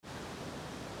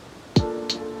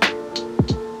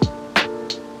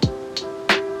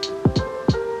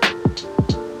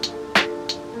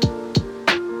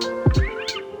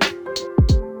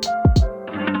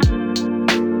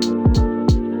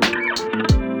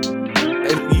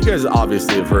you guys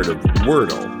obviously have heard of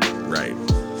Wordle, right?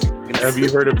 Have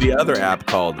you heard of the other app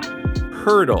called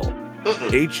Hurdle?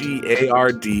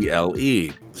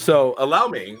 Heardle. So allow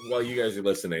me, while you guys are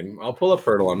listening, I'll pull up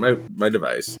Hurdle on my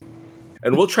device,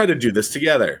 and we'll try to do this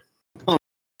together.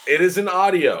 It is an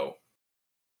audio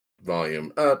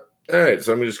volume up. All right,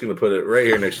 so I'm just going to put it right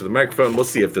here next to the microphone. We'll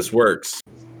see if this works.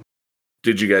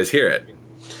 Did you guys hear it?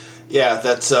 Yeah,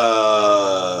 that's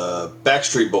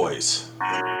Backstreet Boys.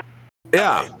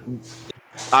 Yeah.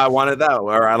 I wanted that,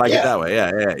 or I like it that way.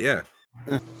 Yeah.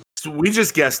 So we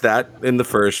just guessed that in the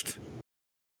first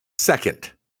second.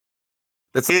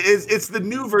 It's the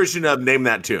new version of Name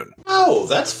That Tune. Oh,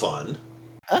 that's fun.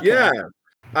 Okay. Yeah.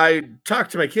 I talk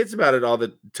to my kids about it all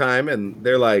the time, and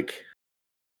they're like,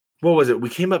 what was it?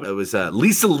 It was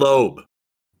Lisa Loeb.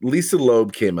 Lisa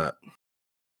Loeb came up.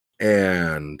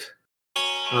 And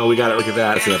we got it. Look at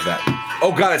that. That's enough of that.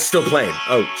 Oh, God, it's still playing.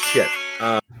 Oh, shit.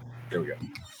 There we go.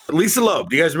 Lisa Loeb.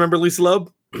 Do you guys remember Lisa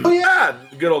Loeb? Oh, yeah.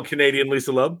 Good old Canadian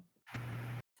Lisa Loeb.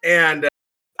 And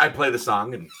I play the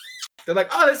song, and they're like,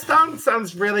 oh, this song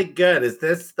sounds really good. Is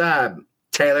this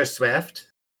Taylor Swift?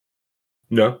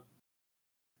 No.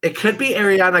 It could be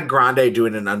Ariana Grande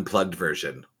doing an unplugged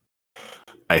version.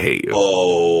 I hate you.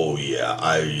 Oh, yeah.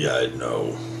 I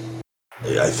know.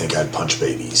 I think I'd punch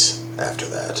babies after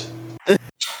that.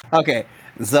 Okay,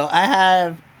 so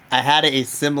I had a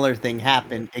similar thing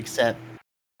happen, except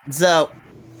so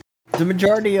the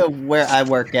majority of where I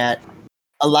work at,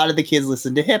 a lot of the kids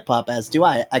listen to hip hop, as do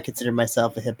I. I consider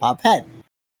myself a hip hop head.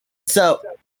 So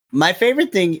my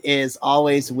favorite thing is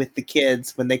always with the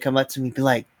kids when they come up to me, be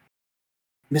like,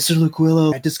 Mr. Luke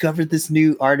Willow, I discovered this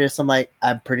new artist. I'm like,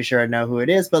 I'm pretty sure I know who it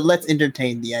is, but let's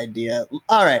entertain the idea.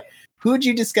 All right. Who'd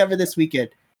you discover this weekend?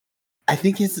 I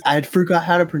think I forgot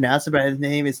how to pronounce it, but his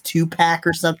name is Tupac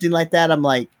or something like that. I'm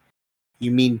like, you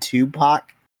mean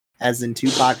Tupac? As in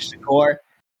Tupac Shakur?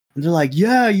 And they're like,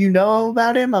 yeah, you know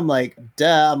about him? I'm like,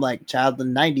 duh. I'm like, child of the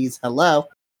 90s. Hello.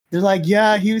 They're like,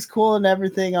 yeah, he was cool and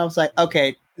everything. I was like,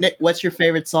 okay, Nick, what's your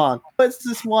favorite song? What's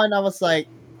this one? I was like,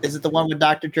 is it the one with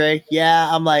Dr. Dre? Yeah.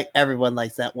 I'm like, everyone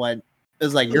likes that one. It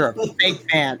was like, you're a fake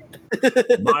fan.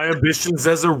 My ambitions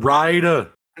as a writer.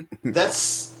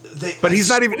 But he's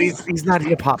not even. He's not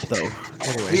hip hop though.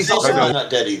 Anyway, he's also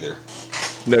not dead either.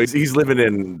 No, he's living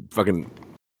in fucking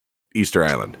Easter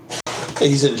Island.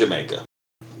 He's in Jamaica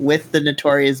with the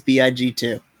Notorious B.I.G.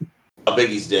 too.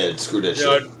 Biggie's dead. Screw that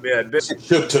shit. Yeah,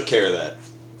 Shook took care of that.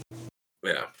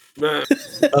 Yeah,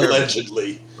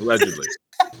 allegedly.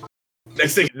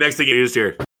 Next thing you just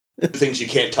hear. Things you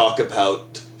can't talk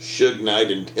about: Suge Knight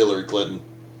and Hillary Clinton.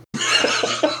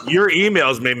 Your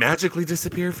emails may magically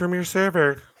disappear from your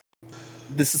server.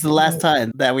 This is the last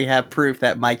time that we have proof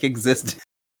that Mike existed.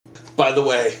 By the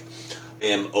way, I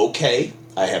am okay.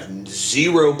 I have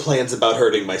zero plans about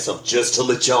hurting myself, just to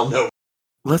let y'all know.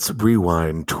 Let's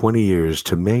rewind 20 years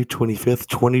to May 25th,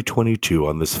 2022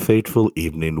 on this fateful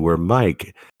evening where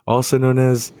Mike, also known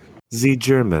as Z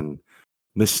German,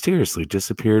 mysteriously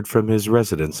disappeared from his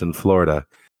residence in Florida.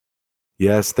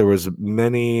 Yes, there was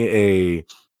many a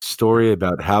story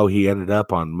about how he ended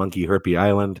up on Monkey Herpy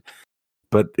Island,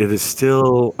 but it is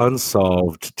still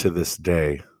unsolved to this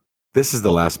day. This is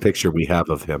the last picture we have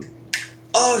of him.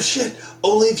 Oh, shit.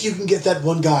 Only if you can get that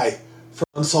one guy from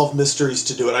Unsolved Mysteries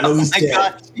to do it. I know he's dead.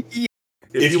 God.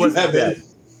 If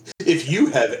you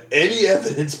have any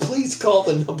evidence, please call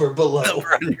the number below.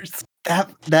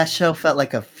 That show felt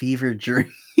like a fever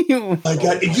dream. My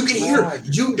God, if you can hear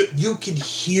you can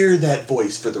hear that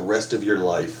voice for the rest of your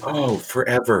life. Oh,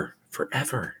 forever.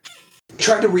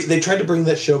 They tried to bring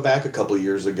that show back a couple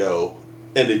years ago,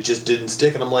 and it just didn't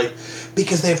stick. And I'm like,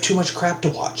 because they have too much crap to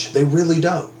watch. They really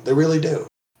don't. They really do.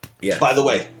 Yeah. By the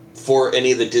way, for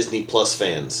any of the Disney Plus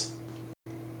fans,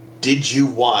 did you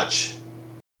watch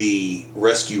the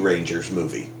Rescue Rangers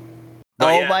movie?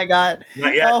 Oh my God!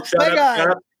 Not yet. Oh my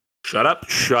God! Shut up!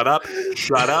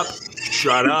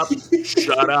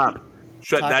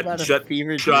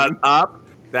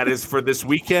 That is for this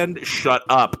weekend. Shut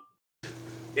up.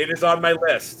 It is on my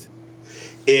list.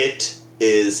 It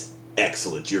is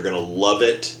excellent. You're gonna love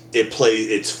it.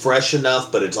 It's fresh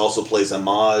enough, but it also plays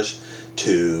homage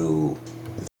to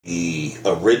the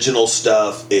original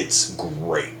stuff. It's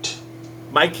great.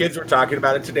 My kids were talking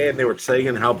about it today, and they were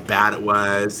saying how bad it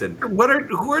was. And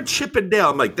who are Chip and Dale?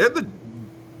 I'm like, they're the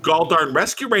Galdarn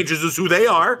Rescue Rangers is who they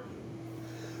are.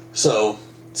 So,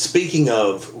 speaking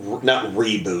of not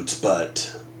reboots,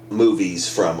 but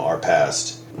movies from our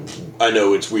past, I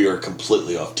know we are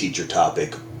completely off teacher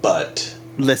topic, but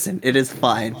listen, it is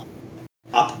fine.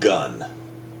 Top Gun.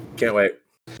 Can't wait.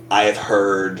 I have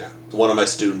heard one of my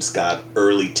students got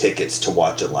early tickets to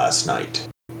watch it last night.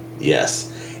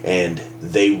 Yes. And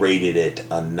they rated it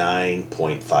a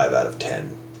 9.5 out of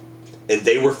 10. And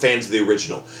they were fans of the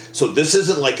original. So this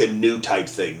isn't like a new type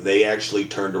thing. They actually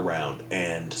turned around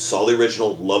and saw the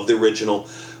original, loved the original,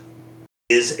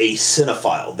 is a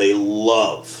cinephile. They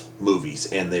love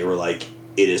movies. And they were like,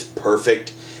 it is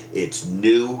perfect. It's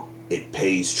new. It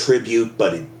pays tribute,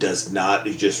 but it does not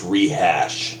just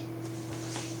rehash.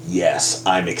 Yes,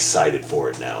 I'm excited for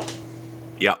it now.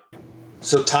 Yep.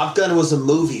 So Top Gun was a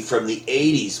movie from the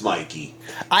 80s, Mikey.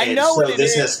 I know so what it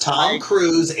this is. has Tom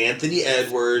Cruise, Anthony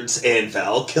Edwards, and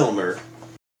Val Kilmer.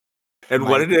 And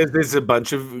what it is a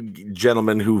bunch of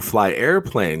gentlemen who fly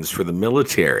airplanes for the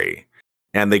military.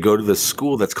 And they go to the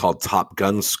school that's called Top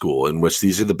Gun School, in which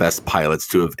these are the best pilots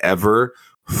to have ever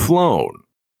flown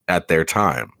at their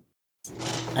time.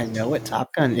 I know what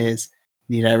Top Gun is.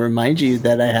 Need I remind you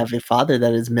that I have a father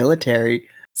that is military?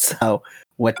 So,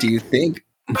 what do you think?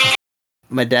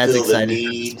 My dad's excited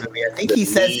for this movie. I think he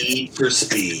says Need for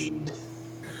Speed.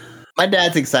 My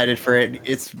dad's excited for it.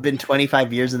 It's been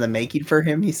 25 years in the making for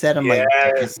him, he said. I'm like,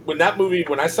 when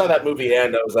I saw that movie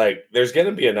end, I was like, there's going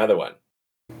to be another one.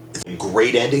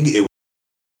 Great ending. It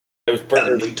was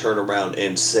perfectly turn around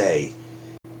and say,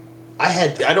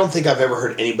 I don't think I've ever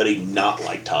heard anybody not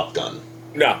like Top Gun.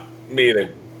 No, me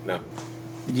either. No.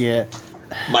 Yeah.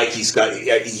 Mikey's got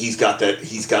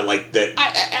like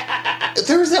that.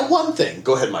 There's that one thing.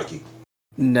 Go ahead, Mikey.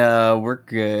 No, we're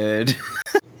good.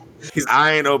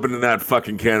 I ain't opening that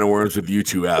fucking can of worms with you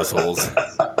two assholes.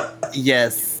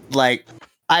 Yes, like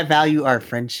I value our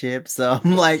friendship, so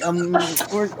I'm like,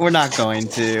 we're not going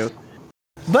to.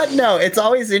 But no, it's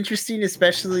always interesting,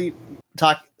 especially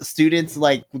students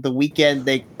like the weekend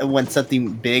when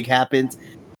something big happens,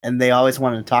 and they always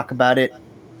want to talk about it.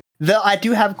 Though I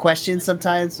do have questions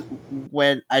sometimes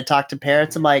when I talk to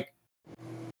parents. I'm like,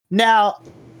 now,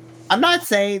 I'm not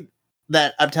saying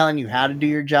that I'm telling you how to do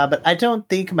your job, but I don't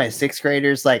think my sixth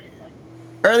graders, like,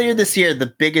 earlier this year, the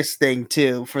biggest thing,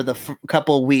 too, for the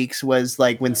couple of weeks was,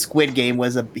 like, when Squid Game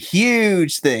was a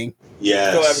huge thing. Yes.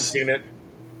 Still haven't seen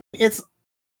it.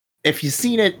 If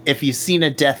you've seen a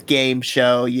Death Game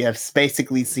show, you have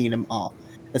basically seen them all,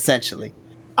 essentially.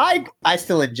 I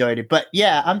still enjoyed it, but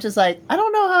yeah, I'm just like, I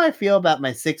don't know how I feel about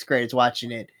my sixth graders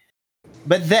watching it.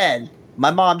 But then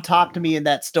my mom talked to me in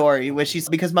that story,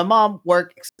 because my mom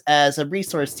works as a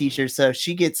resource teacher, so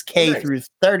she gets K through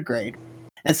third grade.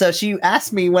 And so she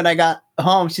asked me when I got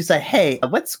home, she's like, hey,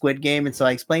 what's Squid Game? And so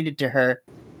I explained it to her,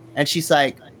 and she's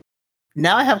like,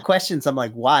 now I have questions. I'm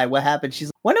like, why? What happened? She's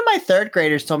like, one of my third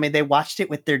graders told me they watched it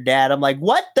with their dad. I'm like,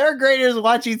 what third graders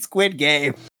watching Squid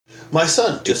Game? My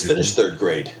son just finished third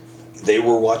grade. They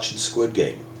were watching Squid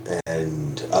Game.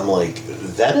 And I'm like,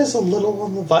 that is a little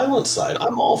on the violent side.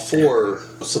 I'm all for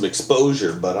some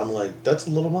exposure, but I'm like, that's a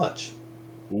little much.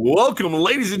 Welcome,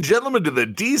 ladies and gentlemen, to the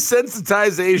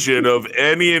desensitization of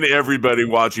any and everybody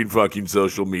watching fucking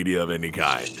social media of any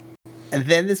kind. And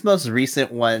then this most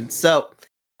recent one. So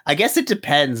I guess it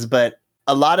depends, but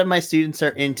a lot of my students are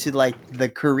into like the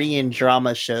Korean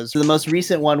drama shows. So the most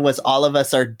recent one was All of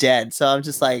Us Are Dead. So I'm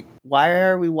just like, why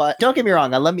are we Don't get me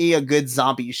wrong, I love me a good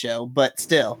zombie show, but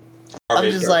still,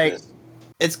 I'm just like,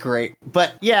 it's great.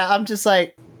 But yeah, I'm just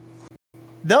like,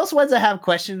 those ones I have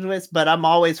questions with, but I'm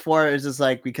always for it. It's just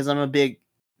like, because I'm a big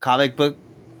comic book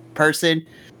person.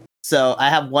 So I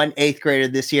have one 8th grader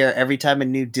this year. Every time a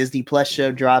new Disney Plus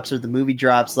show drops or the movie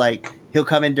drops, like, he'll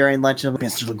come in during lunch and I'm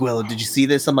like, Mr. Laguillo, did you see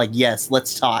this? I'm like, yes,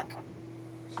 let's talk.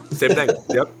 Same thing.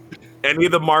 Yep. Any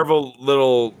of the Marvel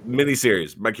little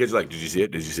miniseries, my kids are like, did you see it?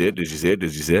 Did you see it? Did you see it?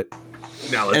 Did you see it?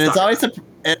 Now let's and it's talk always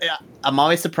I'm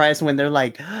always surprised when they're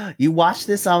like, you watch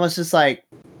this? I was just like,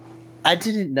 I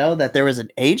didn't know that there was an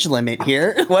age limit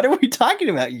here. What are we talking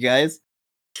about, you guys?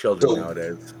 Children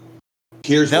nowadays.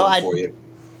 Here's one for you.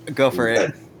 Go for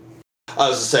it. I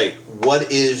was going to say,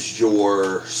 what is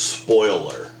your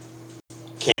spoiler?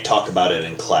 Can't talk about it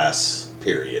in class,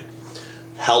 period.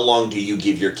 How long do you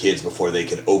give your kids before they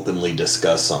can openly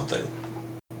discuss something?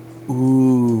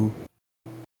 Ooh.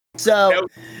 So,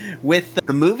 with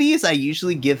the movies, I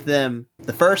usually give them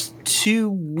the first 2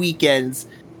 weekends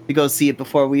to go see it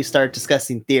before we start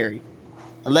discussing theory.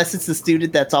 Unless it's the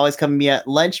student that's always coming to me at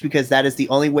lunch, because that is the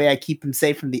only way I keep him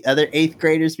safe from the other 8th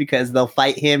graders, because they'll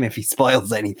fight him if he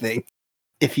spoils anything.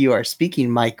 If you are speaking,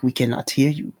 Mike, we cannot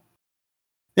hear you.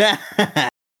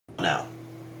 Now.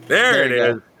 There it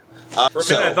is. For a minute,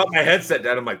 So- I thought my headset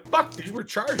died. I'm like, fuck, these were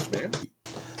charged, man.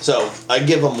 So I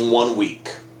give them 1 week.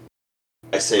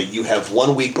 I say you have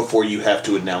 1 week before you have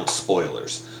to announce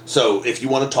spoilers. So if you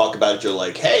want to talk about it, you're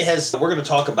like, hey, we're going to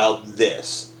talk about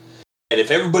this. And if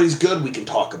everybody's good, we can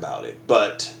talk about it.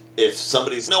 But If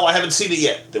somebody's, no, I haven't seen it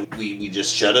yet, then we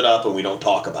just shut it up and we don't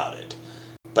talk about it.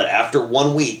 But after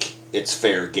 1 week, it's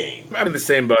fair game. I'm in the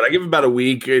same boat. I give it about a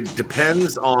week. It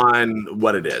depends on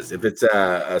what it is. If it's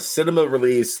a cinema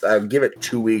release, I give it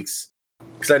 2 weeks.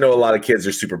 Because I know a lot of kids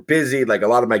are super busy. Like a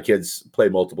lot of my kids play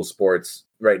multiple sports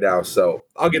right now. So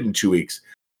I'll give them 2 weeks.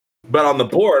 But on the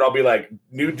board, I'll be like,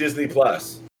 new Disney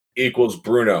Plus equals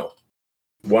Bruno.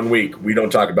 1 week. We don't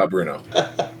talk about Bruno.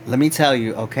 Let me tell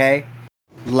you, okay?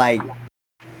 Like,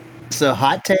 so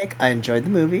hot take, I enjoyed the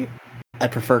movie. I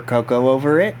prefer Coco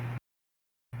over it.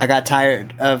 I got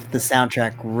tired of the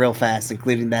soundtrack real fast,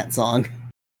 including that song.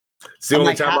 It's the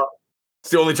only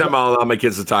time I'll allow my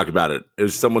kids to talk about it.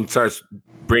 If someone starts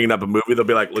bringing up a movie, they'll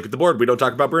be like, look at the board. We don't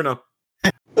talk about Bruno.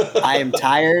 I am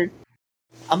tired.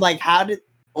 I'm like,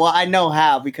 well, I know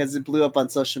how because it blew up on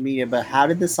social media, but how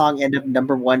did the song end up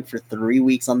number 1 for 3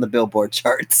 weeks on the Billboard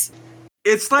charts?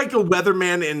 It's like a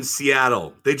weatherman in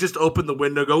Seattle. They just open the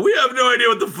window, go, we have no idea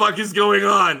what the fuck is going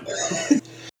on.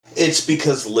 It's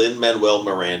because Lin-Manuel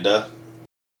Miranda,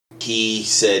 he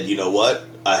said, you know what?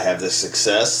 I have this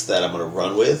success that I'm going to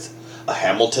run with.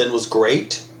 Hamilton was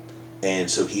great. And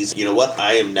so he's, you know what?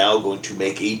 I am now going to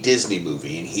make a Disney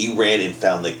movie. And he ran and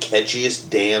found the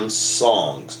catchiest damn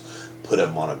songs, put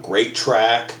them on a great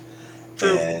track,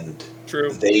 and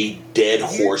they dead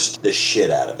horsed the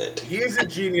shit out of it. He is a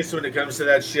genius when it comes to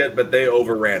that shit, but they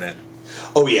overran it.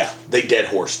 Oh, yeah. They dead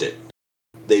horsed it.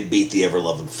 They beat the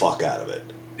ever-loving fuck out of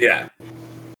it. Yeah. I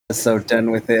was so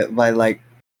done with it by like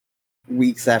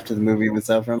weeks after the movie was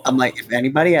over. I'm like, if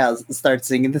anybody else starts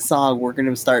singing the song, we're going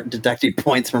to start deducting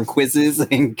points from quizzes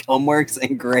and homeworks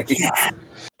and grades. Yeah.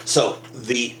 So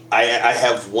I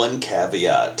have one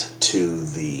caveat to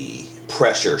the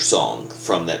Pressure song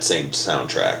from that same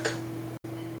soundtrack.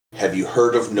 Have you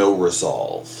heard of No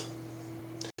Resolve?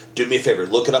 Do me a favor,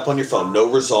 look it up on your phone. No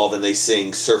Resolve, and they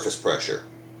sing Surface Pressure.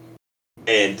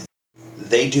 And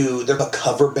they're a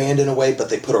cover band in a way, but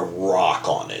they put a rock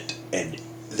on it. And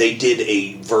they did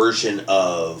a version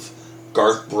of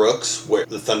Garth Brooks where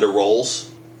the thunder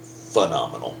rolls.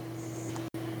 Phenomenal.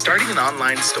 Starting an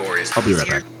online store is I'll be right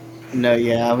back. No,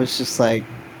 yeah, I was just like,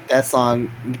 that song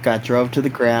got drove to the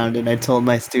ground, and I told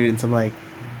my students, I'm like,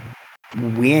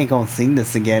 we ain't gonna sing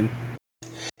this again.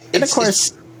 And of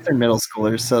course, they're middle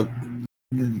schoolers, so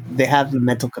they have the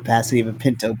mental capacity of a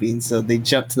pinto bean, so they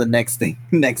jump to the next thing.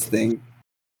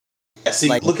 Yeah, see,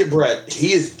 like, look at Brett.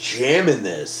 He is jamming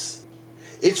this.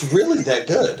 It's really that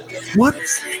good. What?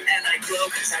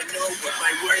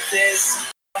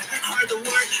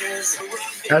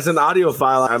 As an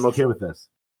audiophile, I'm okay with this.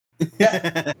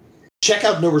 Yeah. Check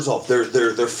out No Resolve.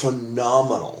 They're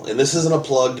phenomenal. And this isn't a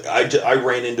plug. I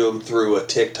ran into them through a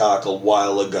TikTok a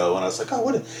while ago, and I was like, oh,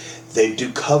 what? They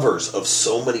do covers of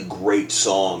so many great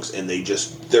songs, and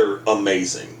they're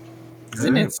amazing.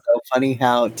 Isn't it so funny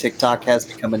how TikTok has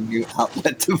become a new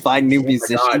outlet to find new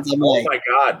musicians? Oh my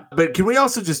God. But can we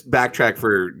also just backtrack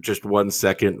for just 1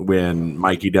 second when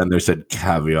Mikey down there said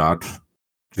caveat?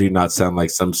 Did he not sound like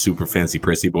some super fancy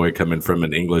prissy boy coming from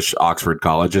an English Oxford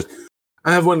college?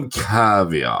 I have one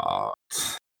caveat.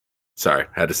 Sorry,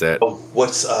 had to say it.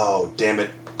 Oh, damn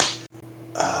it.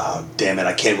 Oh, damn it.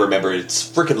 I can't remember. It's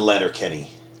freaking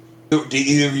Letterkenny. Do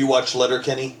either of you watch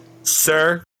Letterkenny?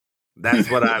 Sir,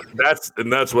 that's what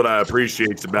I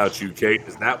appreciate about you, Kate.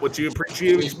 Is that what you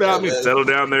appreciate about me? Settle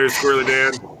down there, Squirrely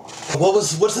Dan.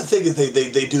 What's the thing that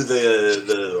they do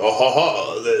the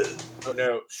Oh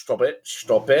no, stop it.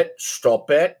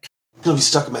 It'll be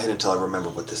stuck in my head until I remember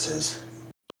what this is.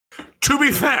 To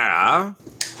be fair,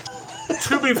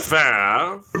 that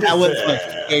was my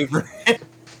favorite.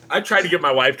 I tried to get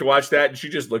my wife to watch that, and she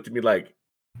just looked at me like,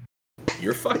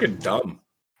 "You're fucking dumb.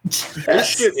 This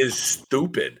shit is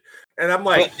stupid." And I'm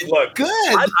like, "Look,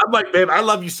 good." I'm like, babe, I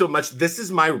love you so much. This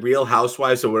is my Real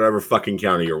Housewives of whatever fucking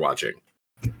county you're watching."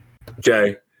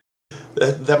 Okay,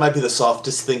 that might be the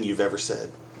softest thing you've ever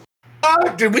said.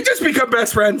 Did we just become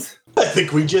best friends? I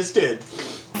think we just did.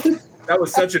 That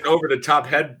was such an over-the-top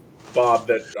head bob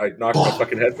that I knocked my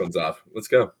fucking headphones off. Let's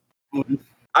go.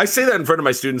 I say that in front of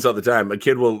my students all the time. A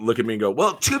kid will look at me and go,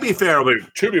 well, to be fair, I'll be,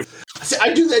 See,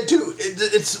 I do that too.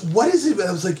 It's what is it?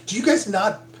 I was like, do you guys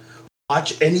not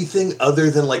watch anything other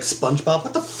than like SpongeBob?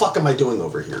 What the fuck am I doing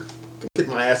over here? I'm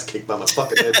getting my ass kicked by my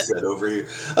fucking headset over here.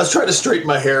 I was trying to straighten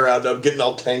my hair out and I'm getting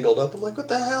all tangled up. I'm like, what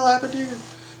the hell happened here?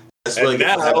 And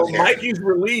now Mikey's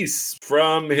release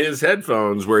from his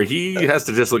headphones where he has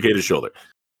to dislocate his shoulder.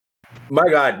 My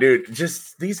God, dude,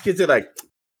 just these kids are like,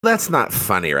 that's not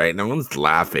funny, right? No one's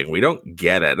laughing. We don't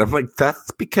get it. I'm like, that's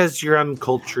because you're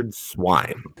uncultured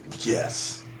swine.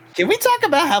 Yes. Can we talk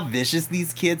about how vicious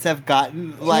these kids have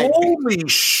gotten? Like, holy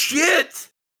shit!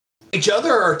 Each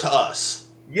other or to us?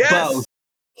 Yes. Both.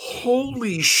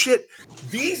 Holy shit.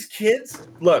 These kids,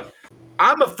 look,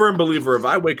 I'm a firm believer if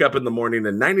I wake up in the morning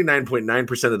and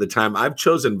 99.9% of the time I've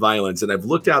chosen violence and I've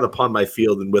looked out upon my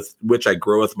field and with which I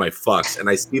grow with my fucks and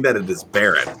I see that it is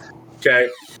barren. Okay.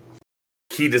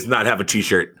 He does not have a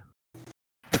t-shirt.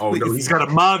 Oh no, he's got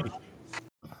a mug.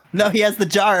 No, he has the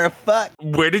jar of fuck.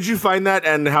 Where did you find that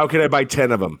and how can I buy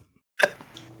 10 of them?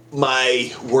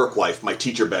 My work wife, my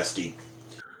teacher bestie,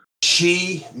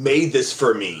 she made this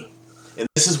for me. And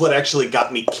this is what actually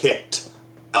got me kicked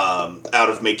out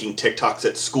of making TikToks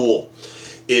at school,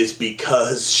 is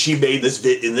because she made this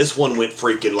and this one went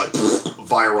freaking like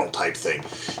viral type thing.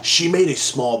 She made a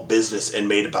small business and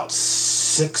made about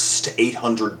 $600 to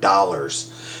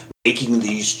 $800 making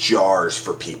these jars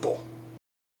for people.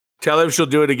 Tell her if she'll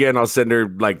do it again. I'll send her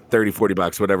like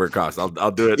 $30-$40, whatever it costs. I'll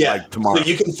do it like tomorrow. So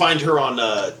you can find her on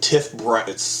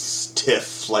it's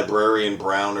Tiff Librarian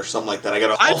Brown or something like that.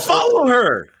 I follow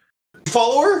her. You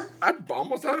follow her? I'm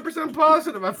almost 100%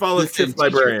 positive I follow Tiff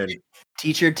Librarian.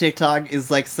 Teacher TikTok is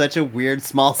like such a weird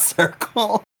small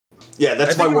circle. Yeah,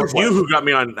 that's my work wife.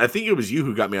 I think it was you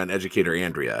who got me on Educator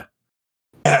Andrea.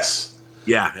 Yes.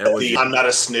 Yeah. I'm not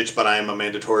a snitch, but I am a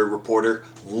mandatory reporter.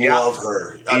 Love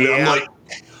her. I'm like,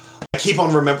 I keep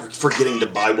on forgetting to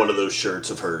buy one of those shirts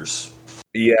of hers.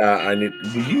 Yeah,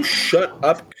 will you shut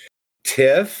up,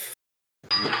 Tiff?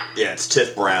 Yeah, it's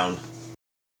Tiff Brown.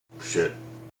 Shit.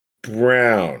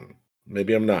 Brown.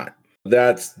 Maybe I'm not.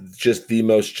 That's just the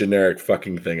most generic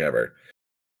fucking thing ever.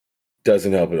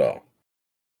 Doesn't help at all.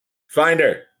 Find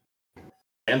her.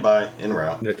 And by en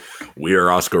route. We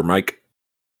are Oscar Mike.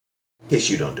 In case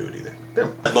you don't do it either.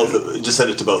 Just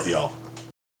send it to both of y'all.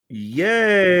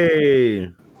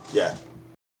 Yay. Yeah.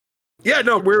 Yeah,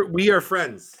 no, we are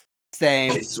friends.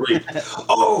 Same. Okay, sweet.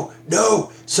 Oh,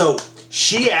 no. So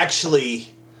she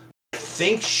actually, I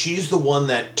think she's the one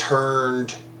that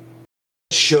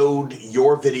showed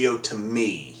your video to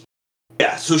me.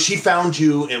 Yeah, so she found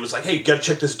you and was like, hey, you gotta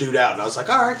check this dude out. And I was like,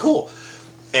 all right, cool.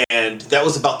 And that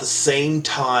was about the same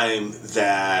time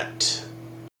that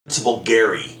Principal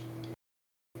Gary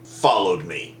followed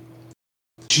me.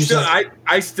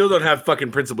 I still don't have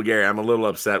fucking Principal Gary. I'm a little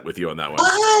upset with you on that one.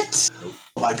 What?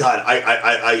 Oh my god,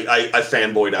 I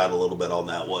fanboyed out a little bit on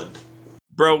that one.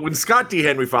 Bro, when Scott D.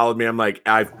 Henry followed me, I'm like,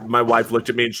 my wife looked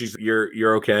at me and she's,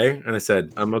 you're okay? And I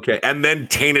said, I'm okay. And then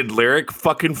Tainted Lyric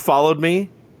fucking followed me.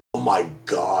 Oh my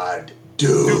god,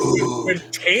 dude. When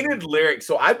Tainted Lyric,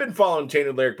 so I've been following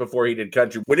Tainted Lyric before he did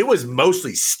country, when it was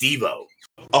mostly Steve-O.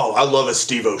 Oh, I love a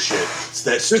Steve-O shit.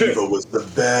 That Steve-O was the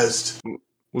best.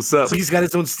 What's up? So he's got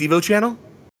his own Steve-O channel?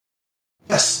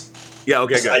 Yes. Yeah,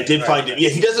 okay, yes, good. I did find it. Yeah,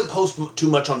 he doesn't post too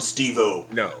much on Steve-O.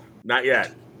 No, not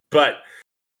yet. But,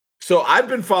 so I've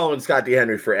been following Scott D.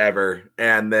 Henry forever,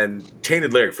 and then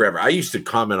Tainted Lyric forever. I used to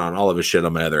comment on all of his shit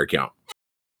on my other account.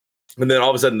 And then all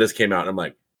of a sudden this came out, and I'm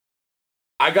like,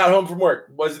 I got home from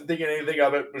work, wasn't thinking anything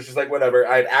of it, was just like, whatever.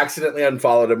 I had accidentally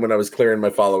unfollowed him when I was clearing my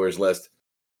followers list.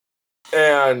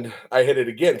 And I hit it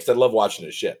again because I love watching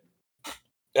his shit.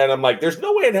 And I'm like, there's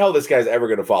no way in hell this guy's ever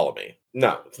going to follow me.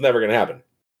 No, it's never going to happen.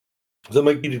 So I'm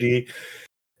like,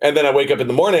 and then I wake up in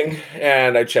the morning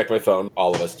and I check my phone.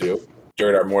 All of us do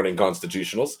during our morning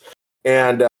constitutionals.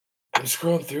 And I'm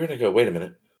scrolling through and I go, wait a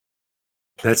minute.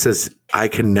 That says, I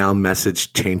can now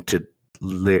message Tainted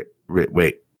Lyric.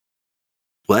 Wait.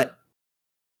 What?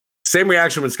 Same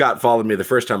reaction when Scott followed me the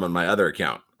first time on my other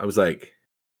account. I was like,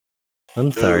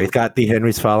 I'm sorry, Scott D.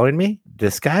 Henry's following me?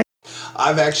 This guy?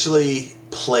 I've actually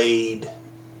played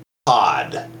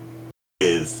COD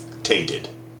with Tainted.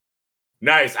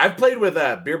 Nice. I've played with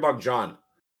Beer Bong John.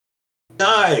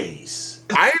 Nice.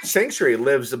 Iron Sanctuary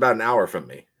lives about an hour from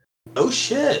me. Oh,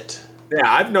 shit.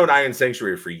 Yeah, I've known Iron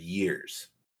Sanctuary for years.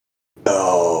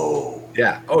 Oh.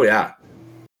 Yeah. Oh, yeah.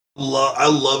 I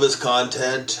love his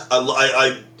content.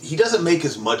 He doesn't make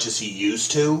as much as he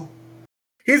used to.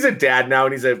 He's a dad now,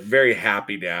 and he's a very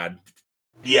happy dad.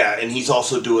 Yeah, and he's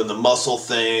also doing the muscle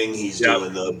thing. He's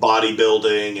doing the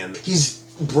bodybuilding, and he's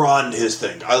broadened his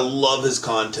thing. I love his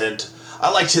content. I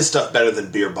liked his stuff better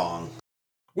than Beer Bong.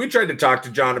 We tried to talk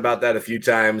to John about that a few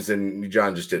times, and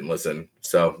John just didn't listen.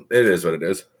 So it is what it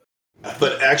is.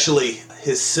 But actually,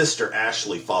 his sister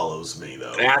Ashley follows me,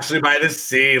 though. Ashley by the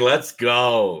Sea, let's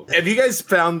go. Have you guys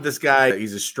found this guy?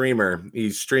 He's a streamer.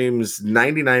 He streams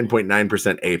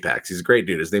 99.9% Apex. He's a great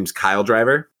dude. His name's Kyle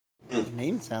Driver.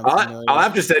 Name sounds familiar. I'll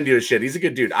have to send you a shit. He's a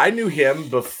good dude. I knew him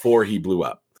before he blew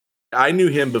up. I knew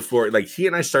him before, like, he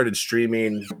and I started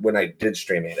streaming when I did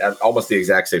streaming at almost the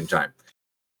exact same time.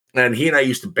 And he and I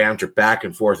used to banter back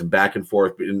and forth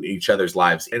in each other's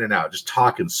lives, in and out, just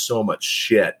talking so much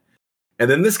shit. And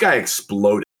then this guy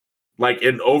exploded. like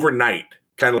in overnight,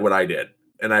 kind of what I did.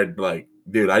 And I'd like,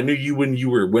 dude, I knew you when you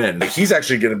were when. Like, he's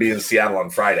actually going to be in Seattle on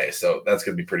Friday, so that's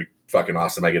going to be pretty fucking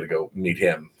awesome. I get to go meet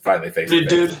him finally face to face.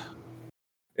 Dude.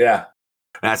 Yeah,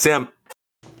 that's him.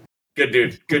 Good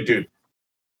dude.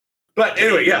 But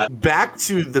anyway, yeah, back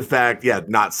to the fact,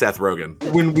 not Seth Rogen.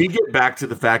 When we get back to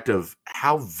the fact of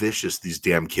how vicious these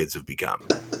damn kids have become.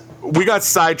 We got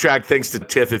sidetracked thanks to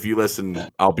Tiff. If you listen,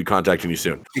 I'll be contacting you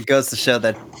soon. It goes to show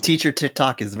that teacher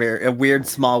TikTok is a weird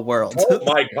small world. Oh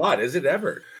my God, is it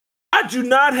ever? I do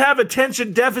not have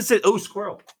attention deficit. Oh,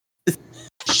 squirrel.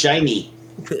 Shiny.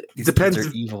 These Depends. kids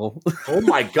are evil. Oh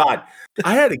my God.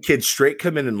 I had a kid straight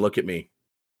come in and look at me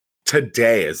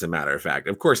today, as a matter of fact.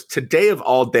 Of course, today of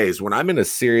all days, when I'm in a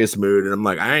serious mood and I'm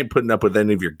like, I ain't putting up with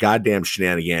any of your goddamn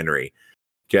shenaniganery.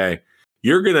 Okay.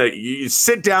 You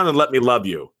sit down and let me love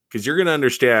you. Because you're going to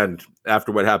understand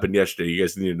after what happened yesterday. You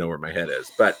guys need to know where my head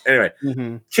is. But anyway,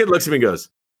 Kid looks at me and goes,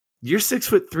 "You're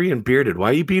 6'3" and bearded. Why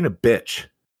are you being a bitch?"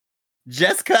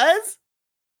 Just cuz?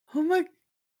 Oh my.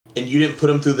 And you didn't put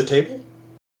him through the table?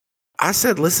 I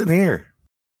said, "Listen here,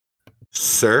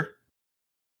 sir.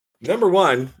 Number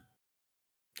one,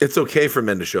 it's okay for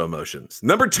men to show emotions.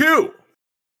 Number two,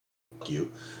 Fuck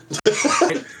you.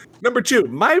 Number two,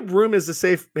 my room is a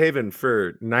safe haven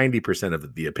for 90%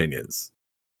 of the opinions.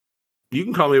 You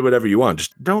can call me whatever you want.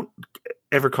 Just don't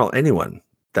ever call anyone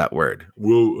that word."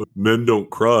 "Well, men don't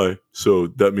cry, so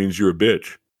that means you're a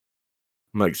bitch."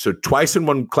 I'm like, "So twice in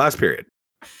one class period."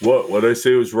 What I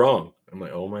say was wrong?" I'm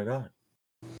like, "Oh my God."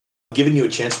 Giving you a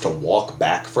chance to walk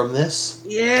back from this?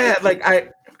 Yeah, like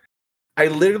I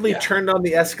literally turned on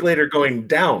the escalator going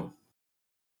down,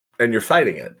 and you're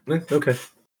fighting it. Okay.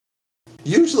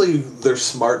 Usually they're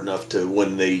smart enough to,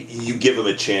 when you give them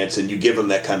a chance and you give them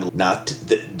that kind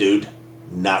of dude,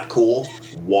 not cool,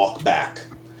 walk back.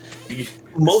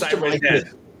 Most of my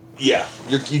kids,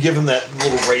 you give them that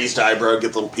little raised eyebrow,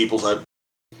 get little people's eye,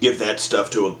 give that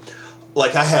stuff to them.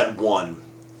 Like I had one,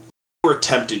 they were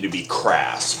attempting to be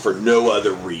crass for no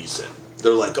other reason.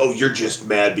 They're like, "Oh, you're just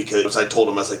mad because," I told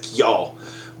them, I was like, "Y'all,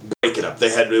 break it up."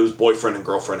 It was boyfriend and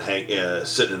girlfriend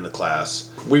sitting in the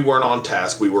class. We weren't on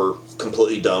task. We were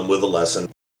completely done with the lesson.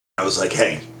 I was like,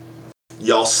 "Hey,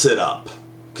 y'all sit up.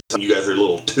 You guys are a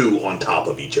little too on top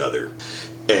of each other."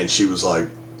 And she was like,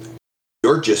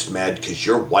 "You're just mad because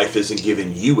your wife isn't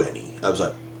giving you any." I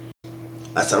said,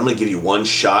 "I'm going to give you one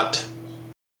shot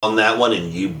on that one,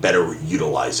 and you better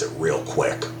utilize it real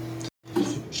quick."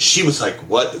 She was like,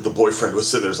 "What?" The boyfriend was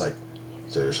sitting there, like,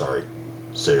 "Say you're sorry.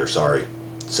 Say you're sorry.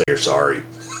 Say you're sorry."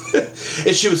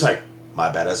 And she was like, "My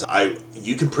bad."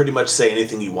 You can pretty much say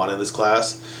anything you want in this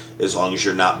class as long as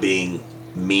you're not being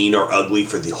mean or ugly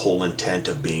for the whole intent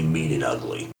of being mean and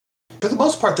ugly. For the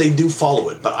most part, they do follow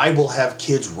it, but I will have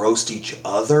kids roast each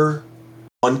other.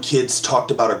 One kid's talked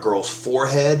about a girl's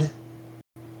forehead,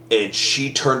 and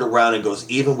she turned around and goes,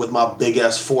 "Even with my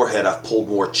big-ass forehead, I've pulled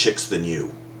more chicks than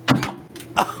you."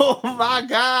 Oh my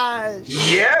gosh.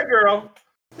 Yeah, girl.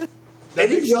 And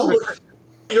if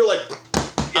you're like,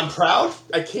 "I'm proud.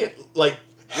 I can't, like,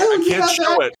 hell I can't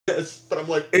show it." Yes, but I'm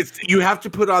like, You have to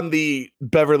put on the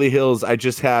Beverly Hills. I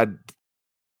just had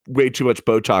way too much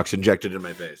Botox injected in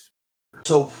my face.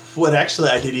 So what actually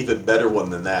I did even better one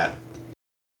than that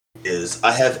is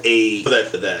I have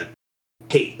that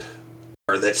tape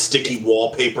or that sticky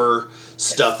wallpaper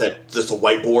stuff that's a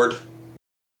whiteboard.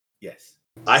 Yes.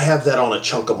 I have that on a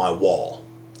chunk of my wall.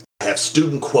 I have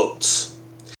student quotes.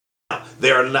 Now, they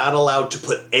are not allowed to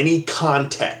put any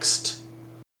context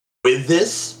with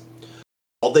this.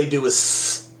 All they do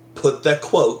is put that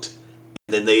quote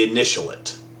and then they initial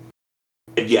it.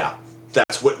 And yeah,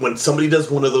 that's when somebody does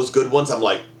one of those good ones, I'm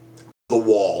like, the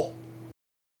wall.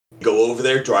 Go over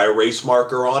there, dry erase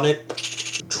marker on it,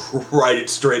 write it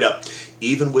straight up.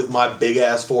 Even with my big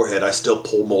ass forehead, I still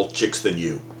pull more chicks than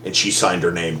you. And she signed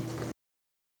her name.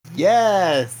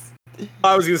 Yes.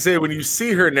 I was going to say, when you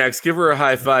see her next, give her a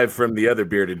high five from the other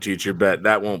bearded teacher, but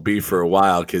that won't be for a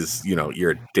while because,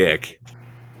 you're a dick.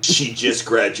 She just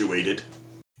graduated.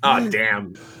 Oh,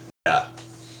 damn. Yeah.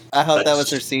 I hope that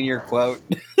was her senior quote.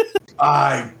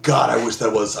 God, I wish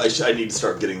that was. I need to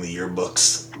start getting the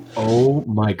yearbooks. Oh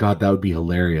my God, that would be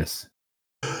hilarious.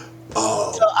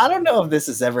 Oh. So I don't know if this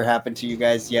has ever happened to you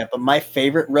guys yet, but my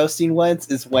favorite roasting ones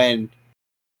is when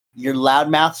your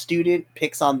loudmouth student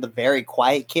picks on the very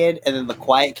quiet kid, and then the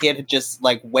quiet kid just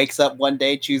like wakes up one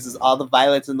day, chooses all the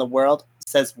violence in the world,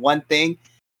 says one thing,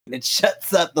 and it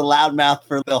shuts up the loudmouth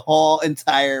for the whole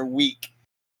entire week.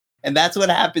 And that's what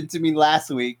happened to me last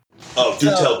week. Oh,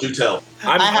 do tell.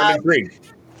 I'm intrigued.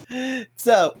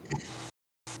 So,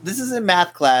 this is in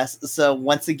math class. So,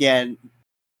 once again,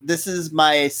 this is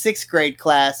my 6th grade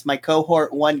class, my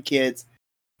cohort 1 kids,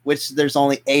 which there's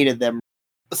only 8 of them.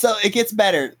 So it gets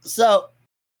better. So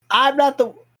I'm not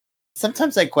the.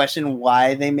 Sometimes I question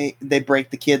why they break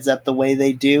the kids up the way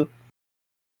they do,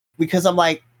 because I'm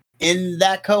like, in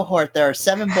that cohort there are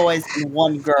 7 boys and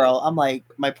 1 girl. I'm like,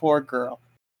 my poor girl.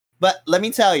 But let me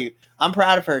tell you, I'm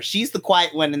proud of her. She's the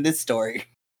quiet one in this story.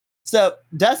 So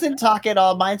doesn't talk at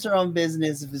all, minds her own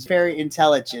business, is very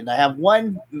intelligent. I have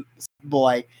one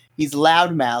boy, he's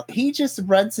loudmouth. He just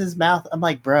runs his mouth. I'm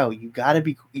like, bro, you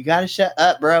gotta shut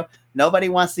up, bro. Nobody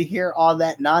wants to hear all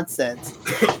that nonsense.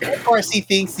 Of course, he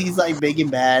thinks he's like big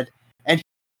and bad, and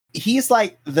he's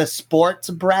like the sports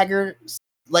bragger,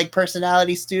 like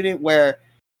personality student, where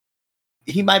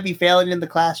he might be failing in the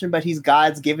classroom, but he's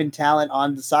God's given talent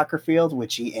on the soccer field,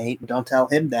 which he ain't. Don't tell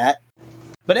him that.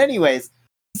 But anyways,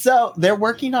 so they're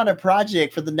working on a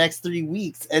project for the next 3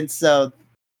 weeks, and so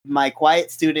my quiet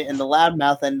student and the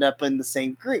loudmouth end up in the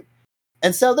same group.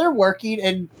 And so they're working,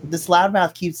 and this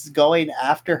loudmouth keeps going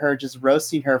after her, just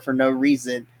roasting her for no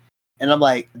reason. And I'm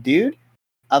like, dude,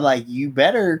 you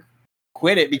better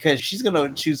quit it, because she's going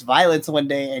to choose violence one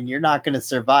day, and you're not going to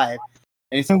survive.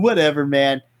 And he said, whatever,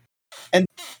 man. And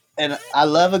I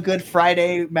love a good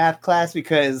Friday math class,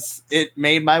 because it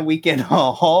made my weekend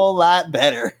a whole lot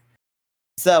better.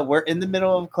 So we're in the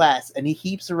middle of class, and he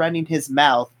keeps running his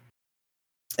mouth.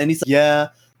 And he's like, yeah,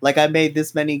 like I made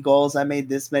this many goals. I'm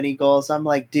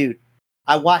like, dude,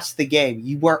 I watched the game.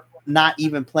 You were not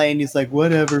even playing. He's like,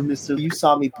 whatever, mister. You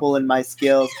saw me pulling my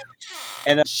skills.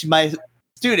 And my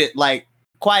student, like,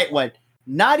 quiet one,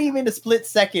 not even a split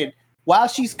second, while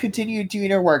she's continuing doing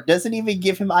her work, doesn't even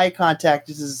give him eye contact.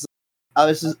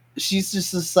 She's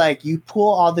just like, you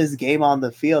pull all this game on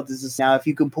the field. This is now, if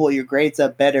you can pull your grades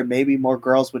up better, maybe more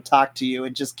girls would talk to you,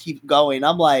 and just keep going.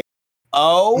 I'm like,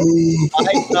 oh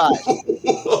my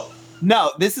god.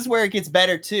 No, this is where it gets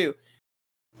better too.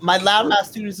 My loudmouth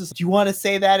students is, do you want to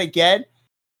say that again?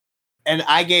 And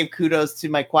I gave kudos to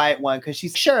my quiet one, because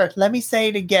she's, sure, let me say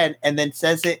it again, and then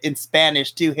says it in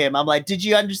Spanish to him. I'm like, did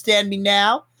you understand me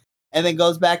now? And then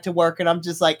goes back to work, and I'm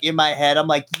just like, in my head, I'm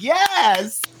like,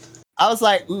 yes! I was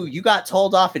like, ooh, you got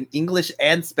told off in English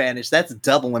and Spanish. That's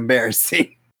double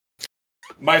embarrassing.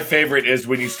 My favorite is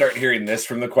when you start hearing this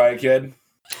from the quiet kid.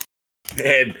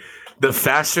 And the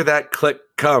faster that click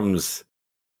comes,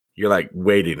 you're like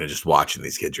waiting and just watching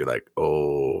these kids. You're like,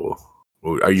 oh,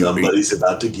 are you? Somebody's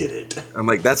about to get it. I'm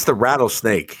like, that's the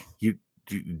rattlesnake. You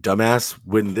dumbass.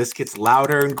 When this gets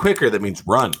louder and quicker, that means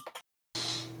run.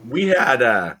 We had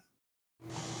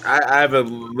I have a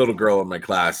little girl in my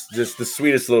class, just the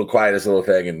sweetest little, quietest little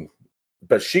thing,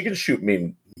 but she can shoot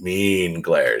mean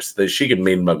glares. She can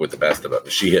mean mug with the best of them.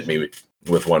 She hit me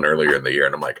with one earlier in the year,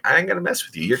 and I'm like, I ain't gonna mess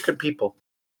with you. You're good people.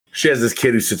 She has this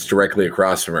kid who sits directly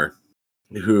across from her,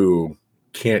 who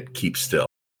can't keep still,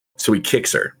 so he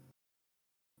kicks her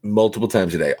multiple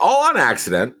times a day, all on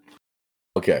accident.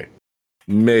 Okay,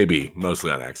 maybe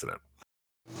mostly on accident.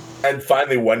 And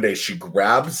finally, one day, she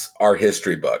grabs our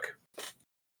history book,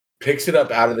 picks it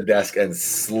up out of the desk, and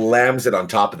slams it on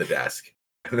top of the desk.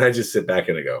 And I just sit back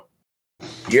and I go,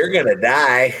 you're going to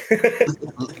die.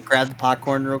 Grab the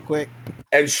popcorn real quick.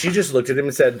 And she just looked at him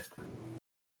and said,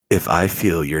 if I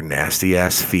feel your nasty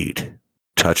ass feet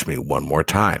touch me one more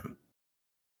time,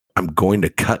 I'm going to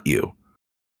cut you.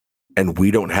 And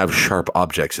we don't have sharp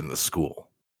objects in the school.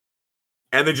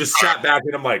 And then just sat back,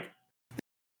 and I'm like,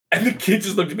 and the kid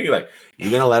just looked at me like, you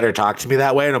going to let her talk to me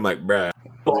that way? And I'm like, bruh.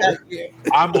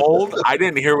 I'm old. I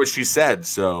didn't hear what she said,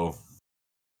 so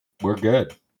we're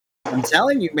good. I'm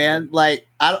telling you, man. Like,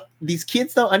 these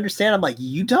kids don't understand. I'm like,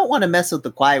 you don't want to mess with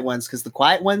the quiet ones, because the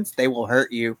quiet ones, they will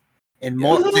hurt you, and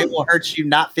more. They will hurt you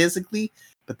not physically,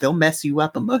 but they'll mess you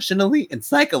up emotionally and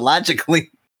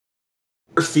psychologically.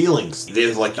 Your feelings.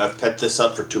 They're like, I've pet this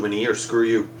up for too many years. Screw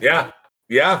you. Yeah.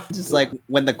 Just like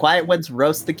when the quiet ones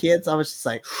roast the kids, I was just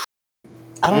like,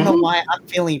 I don't know why I'm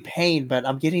feeling pain, but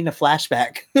I'm getting a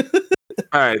flashback.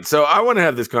 All right, so I want to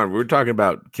have this conversation. We're talking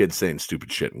about kids saying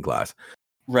stupid shit in class.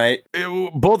 Right.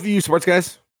 Both of you sports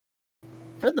guys?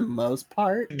 For the most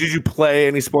part. Did you play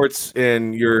any sports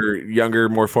in your younger,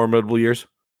 more formidable years?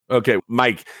 Okay,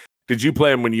 Mike, did you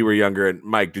play them when you were younger? And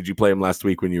Mike, did you play them last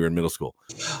week when you were in middle school?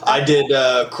 I did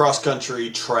cross country,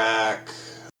 track,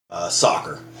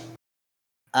 soccer.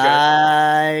 Okay.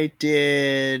 I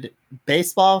did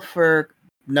baseball for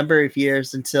a number of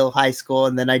years until high school,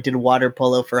 and then I did water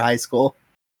polo for high school.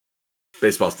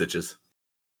 Baseball stitches.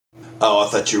 Oh, I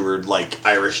thought you were like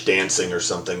Irish dancing or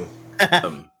something. We're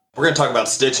going to talk about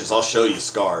stitches. I'll show you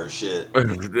scars. Shit.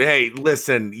 Hey,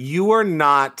 listen, you are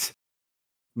not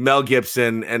Mel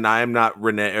Gibson, and I am not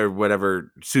Renee or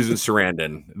whatever, Susan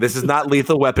Sarandon. This is not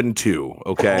Lethal Weapon 2,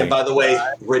 okay? And by the way,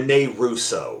 Renee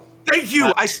Russo. Thank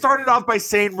you. I started off by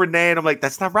saying Renee, and I'm like,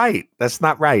 that's not right. That's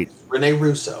not right. Renee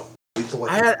Russo.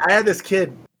 I had this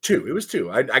kid, 2. It was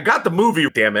 2. I got the movie,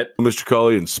 damn it. Mr.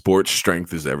 Colley, in sports,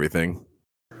 strength is everything.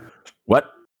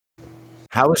 What?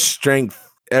 How is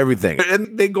strength everything?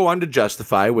 And they go on to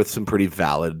justify with some pretty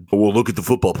valid, well, look at the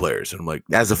football players. And I'm like,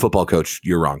 as a football coach,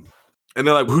 you're wrong. And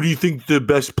they're like, who do you think the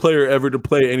best player ever to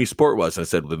play any sport was? And I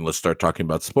said, well, then let's start talking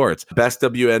about sports. Best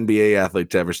WNBA athlete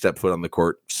to ever step foot on the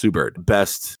court, Sue Bird.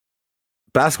 Best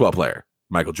basketball player,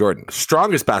 Michael Jordan.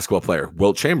 Strongest basketball player,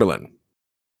 Wilt Chamberlain.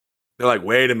 They're like,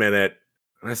 wait a minute.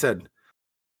 And I said,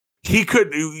 you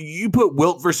put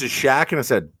Wilt versus Shaq? And I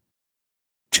said,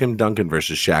 Tim Duncan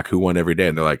versus Shaq, who won every day?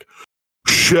 And they're like,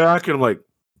 Shaq. And I'm like,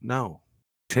 no.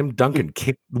 Tim Duncan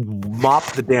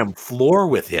mopped the damn floor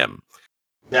with him.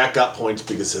 Shaq got points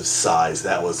because of size.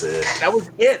 That was it. That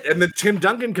was it. And then Tim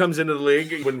Duncan comes into the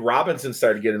league when Robinson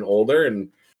started getting older. And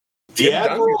the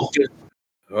Admiral.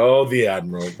 The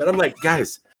Admiral. But I'm like,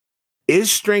 guys, is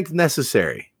strength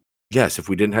necessary? Yes, if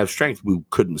we didn't have strength, we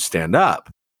couldn't stand up.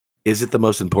 Is it the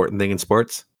most important thing in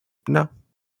sports? No.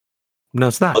 No,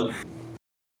 it's not.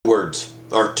 Words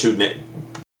are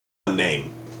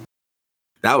name.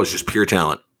 That was just pure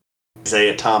talent.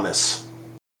 Isaiah Thomas.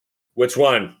 Which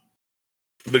one?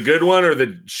 The good one or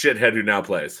the shithead who now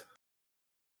plays?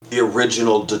 The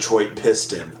original Detroit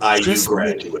Piston. IU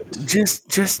graduate.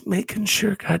 Just making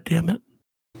sure, goddammit.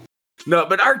 No,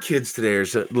 but our kids today are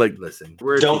so, like, listen.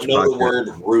 Don't know the word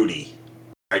Rudy.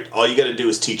 Right? All you got to do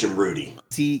is teach them Rudy.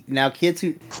 See, now kids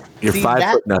who... You're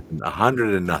 5 foot nothing,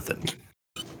 100 and nothing.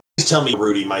 Please tell me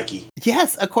Rudy, Mikey.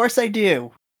 Yes, of course I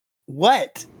do.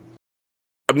 What?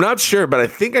 I'm not sure, but I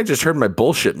think I just heard my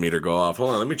bullshit meter go off.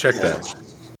 Hold on, let me check that.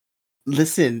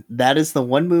 Listen, that is the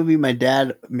one movie my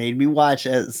dad made me watch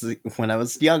when I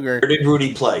was younger. Where did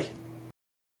Rudy play?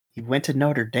 He went to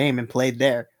Notre Dame and played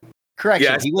there.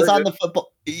 Correction, he was on the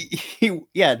football.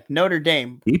 Notre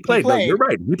Dame. He played. No, you're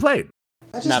right. He played.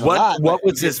 What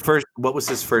was his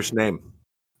first name?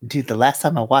 Dude, the last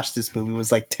time I watched this movie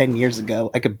was like 10 years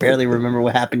ago. I could barely remember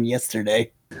what happened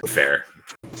yesterday. Fair.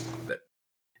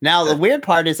 Now, the weird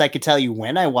part is I could tell you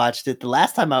when I watched it. The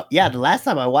last time I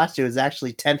watched it was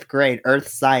actually 10th grade, Earth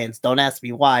Science. Don't ask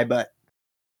me why, but...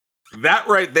 That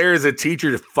right there is a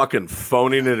teacher fucking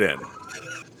phoning it in.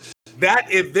 That,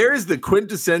 if there's the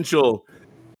quintessential,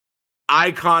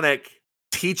 iconic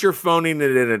teacher phoning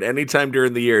it in at any time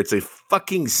during the year, it's a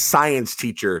fucking science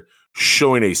teacher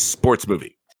showing a sports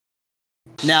movie.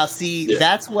 Now, see,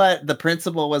 that's what the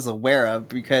principal was aware of,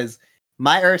 because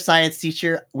my Earth Science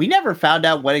teacher, we never found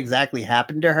out what exactly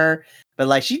happened to her, but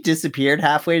like she disappeared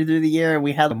halfway through the year, and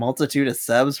we had a multitude of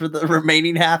subs for the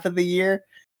remaining half of the year.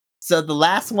 So the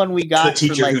last one we got, the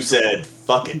teacher who said,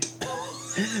 fuck it.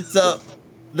 So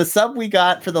the sub we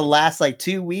got for the last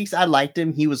 2 weeks, I liked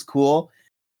him. He was cool.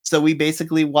 So we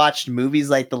basically watched movies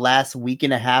like the last week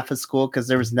and a half of school because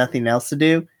there was nothing else to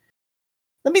do.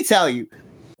 Let me tell you,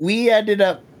 we ended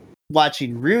up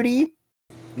watching Rudy.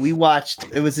 We watched,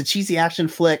 it was a cheesy action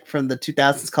flick from the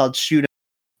 2000s called Shoot 'Em,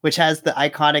 which has the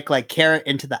iconic carrot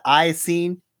into the eye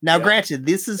scene. Now, granted,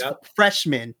 this is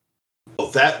freshman. Oh,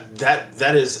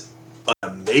 that is an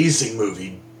amazing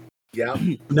movie. Yeah.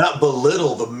 Not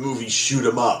belittle the movie Shoot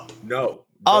 'Em Up. No.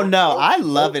 Oh, no. I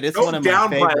love it. It's one of my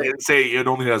favorites. And say it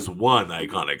only has one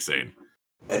iconic scene.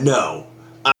 No.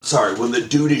 I'm sorry. When the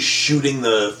dude is shooting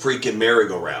the freaking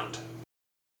merry-go-round.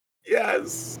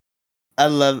 Yes. I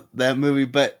love that movie.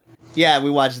 But yeah, we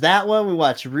watched that one. We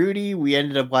watched Rudy. We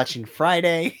ended up watching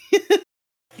Friday.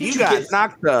 You got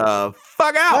knocked the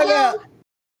fuck out. Oh, yeah.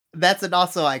 That's an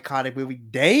also iconic movie.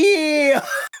 Damn.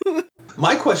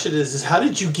 My question is how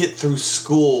did you get through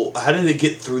school? How did it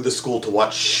get through the school to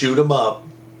watch Shoot 'Em Up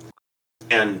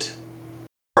and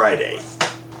Friday?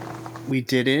 We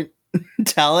didn't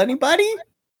tell anybody?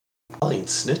 Calling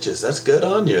snitches. That's good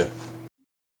on you.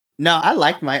 No, I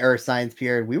liked my Earth Science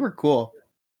period. We were cool.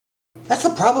 That's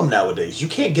the problem nowadays. You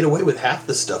can't get away with half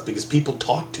the stuff because people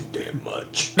talk too damn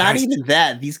much. Not even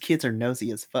that. These kids are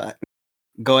nosy as fuck.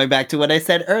 Going back to what I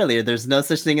said earlier, there's no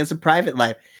such thing as a private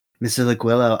life. Mr.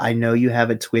 Laguillo, I know you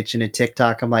have a Twitch and a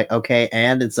TikTok. I'm like, okay,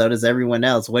 and so does everyone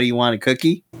else. What do you want, a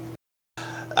cookie?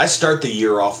 I start the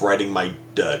year off writing my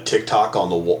TikTok on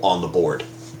the board.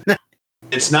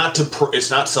 It's not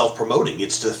self-promoting.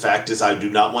 It's the fact is I do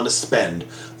not want to spend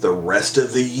the rest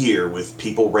of the year with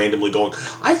people randomly going,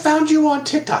 I found you on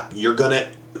TikTok.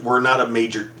 We're not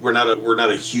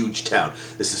a huge town.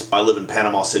 I live in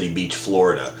Panama City Beach,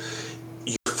 Florida.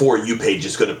 Your For You page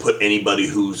is going to put anybody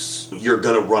you're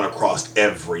going to run across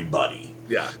everybody.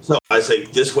 Yeah. So I say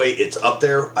this way, it's up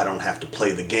there. I don't have to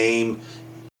play the game.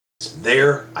 It's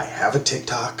there. I have a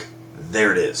TikTok.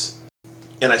 There it is.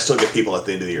 And I still get people at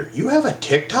the end of the year. You have a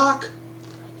TikTok? You know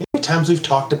how many times we've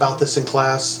talked about this in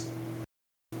class?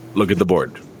 Look at the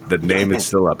board. The name is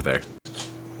still up there.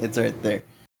 It's right there.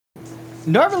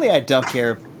 Normally I don't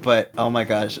care, but oh my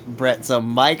gosh, Brett. So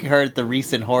Mike heard the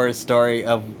recent horror story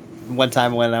of one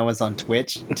time when I was on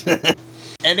Twitch.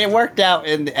 And it worked out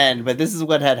in the end, but this is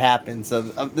what had happened. So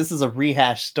this is a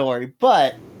rehash story.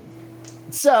 But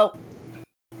so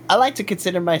I like to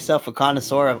consider myself a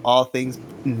connoisseur of all things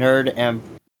nerd and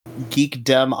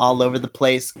geekdom all over the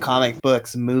place. Comic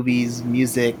books, movies,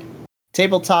 music,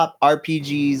 tabletop,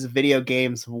 RPGs, video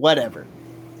games, whatever.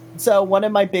 So one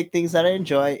of my big things that I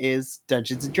enjoy is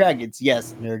Dungeons and Dragons.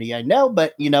 Yes, nerdy, I know,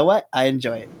 but you know what? I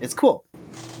enjoy it. It's cool.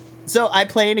 So I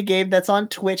play in a game that's on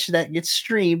Twitch that gets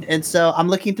streamed, and so I'm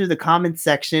looking through the comments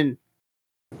section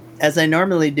as I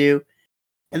normally do,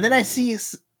 and then I see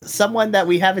someone that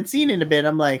we haven't seen in a bit.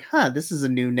 I'm like, this is a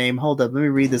new name. Hold up, let me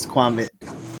read this comment.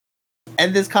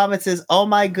 And this comment says, "Oh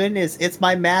my goodness, it's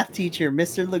my math teacher,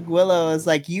 Mr. Leguillo." Is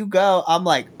like, "You go." I'm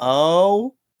like,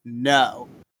 "Oh no."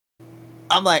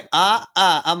 I'm like,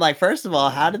 I'm like, first of all,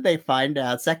 how did they find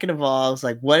out? Second of all, I was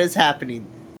like, what is happening?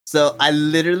 So I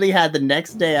literally had the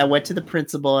next day, I went to the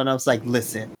principal and I was like,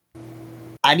 listen,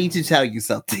 I need to tell you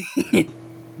something.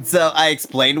 So I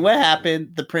explained what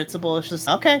happened. The principal was just,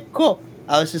 okay, cool.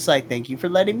 I was just like, thank you for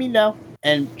letting me know.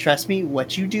 And trust me,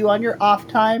 what you do on your off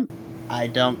time, I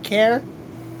don't care.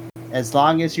 As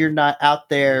long as you're not out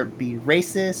there being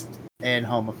racist and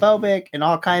homophobic and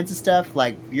all kinds of stuff,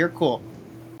 like, you're cool.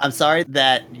 I'm sorry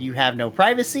that you have no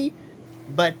privacy,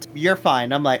 but you're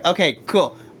fine. I'm like, okay,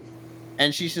 cool.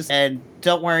 And she's just, and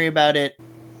don't worry about it.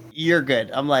 You're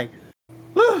good. I'm like,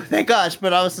 whew, thank gosh.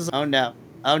 But I was just, oh no.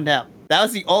 That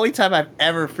was the only time I've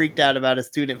ever freaked out about a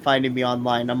student finding me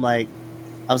online. I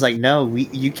was like, no,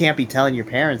 you can't be telling your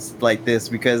parents like this,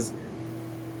 because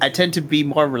I tend to be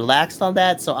more relaxed on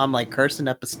that. So I'm like cursing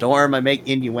up a storm. I make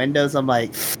innuendos. I'm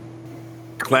like,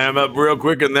 clam up real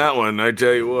quick on that one. I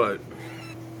tell you what.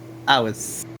 I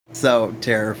was so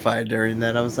terrified during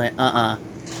that. I was like,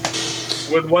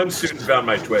 When one student found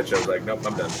my Twitch, I was like, nope,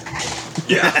 I'm done.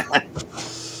 Yeah.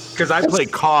 Because I play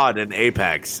COD and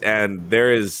Apex, and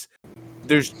there's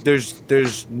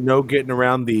no getting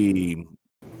around the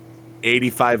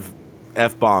 85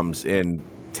 F-bombs in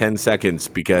 10 seconds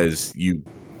because you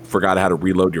forgot how to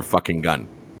reload your fucking gun.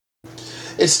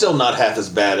 It's still not half as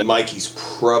bad. Mikey's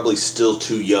probably still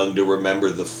too young to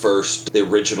remember the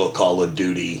original Call of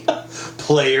Duty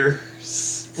players.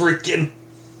 Freaking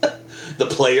the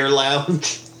player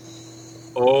lounge.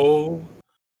 Oh,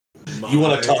 you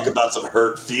want to talk about some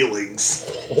hurt feelings?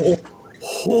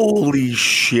 Holy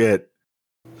shit!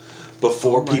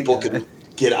 Before people could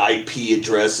get IP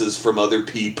addresses from other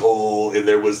people, and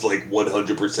there was like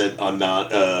 100% on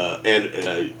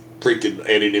freaking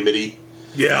anonymity.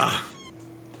 Yeah.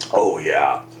 Oh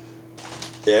yeah.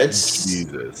 It's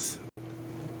Jesus.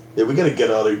 Yeah, we gotta get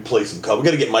out there and play some COD. We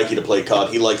gotta get Mikey to play COD.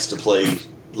 He likes to play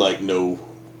like no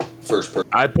first person.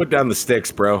 I put down the sticks,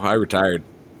 bro. I retired.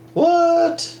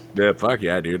 What? Yeah, fuck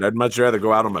yeah, dude. I'd much rather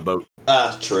go out on my boat.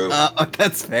 True.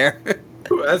 That's fair.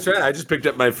 That's right. I just picked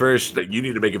up my first. You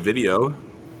need to make a video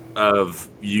of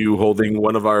you holding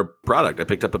one of our product. I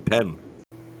picked up a pen.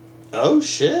 Oh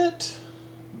shit.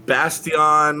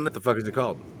 Bastion. What the fuck is it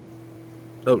called?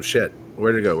 Oh shit.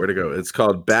 Where'd it go? It's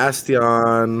called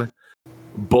Bastion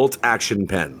Bolt Action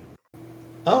Pen.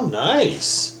 Oh,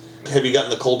 nice. Have you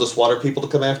gotten the coldest water people to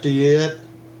come after you yet?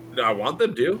 No, I want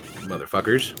them to,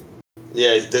 motherfuckers.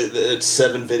 Yeah, it's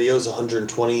 7 videos,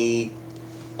 120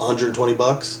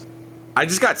 $120. I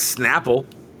just got Snapple.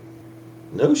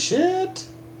 No shit.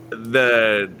 In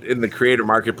the creator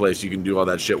marketplace, you can do all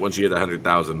that shit once you hit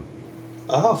 100,000.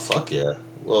 Oh fuck yeah!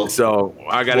 Well, so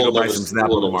I gotta go buy some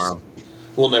Snapple tomorrow.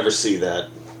 We'll never see that.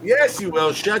 Yes, you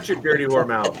will. Shut your dirty whore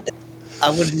mouth. I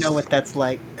wouldn't know what that's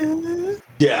like.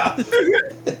 Yeah.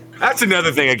 That's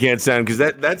another thing I can't sound, because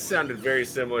that sounded very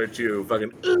similar to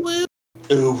fucking ooh woo.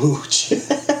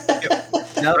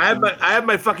 No. I have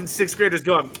my fucking 6th graders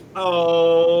going,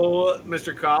 oh,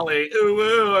 Mr. Collie, ooh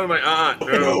woo. And I'm like,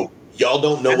 no. Y'all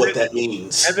don't know what that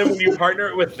means. And then when you partner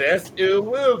it with this, ooh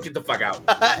woo, get the fuck out.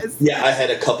 Yeah, I had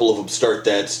a couple of them start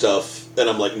that stuff, and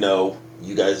I'm like, no,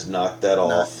 you guys knock that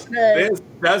off. This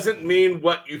doesn't mean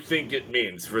what you think it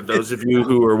means. For those of you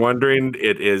who are wondering,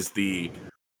 it is the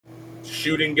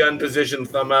shooting gun position,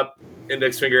 thumb up,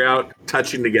 index finger out,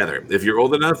 touching together. If you're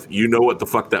old enough, you know what the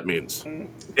fuck that means. And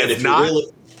if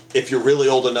you're really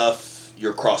old enough,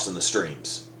 you're crossing the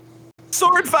streams.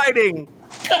 Sword fighting.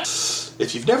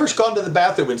 If you've never gone to the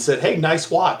bathroom and said, "Hey, nice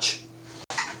watch."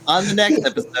 On the next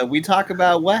episode, we talk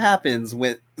about what happens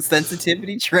with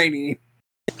sensitivity training.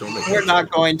 We're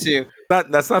not going to.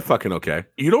 That's not fucking okay.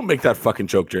 You don't make that fucking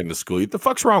joke during the school. What the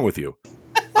fuck's wrong with you?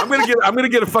 I'm gonna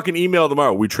get a fucking email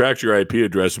tomorrow. We tracked your IP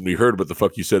address and we heard what the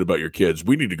fuck you said about your kids.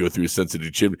 We need to go through a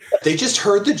sensitivity. They just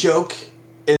heard the joke,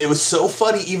 and it was so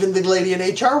funny. Even the lady in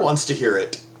HR wants to hear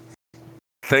it.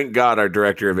 Thank God our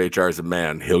director of HR is a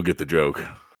man. He'll get the joke.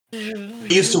 We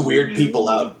used to weird people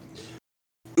out.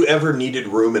 Whoever needed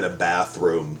room in a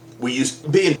bathroom, we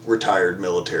used being retired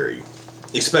military,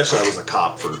 especially I was a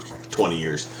cop for 20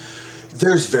 years.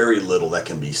 There's very little that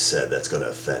can be said that's going to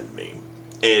offend me.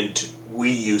 And we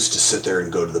used to sit there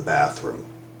and go to the bathroom.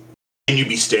 And you'd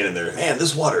be standing there, man,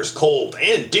 this water is cold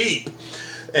and deep.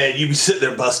 And you'd be sitting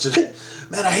there busted.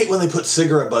 Man, I hate when they put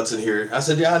cigarette butts in here. I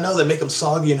said, yeah, I know, they make them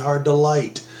soggy and hard to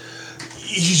light.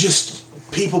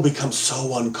 People become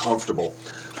so uncomfortable.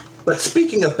 But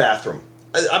speaking of bathroom,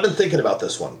 I've been thinking about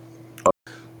this one.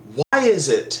 Why is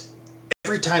it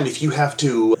every time if you have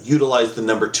to utilize the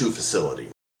number 2 facility,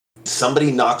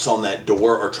 somebody knocks on that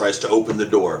door or tries to open the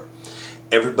door,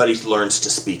 everybody learns to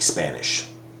speak Spanish?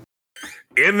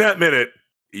 In that minute,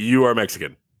 you are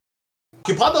Mexican.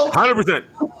 Ocupado. 100%.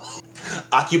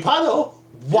 Ocupado.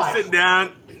 Why?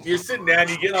 You're sitting down,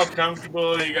 you get all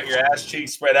comfortable, you got your ass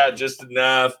cheeks spread out just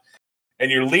enough,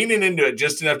 and you're leaning into it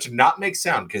just enough to not make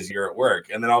sound because you're at work,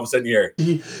 and then all of a sudden you're...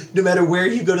 No matter where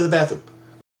you go to the bathroom.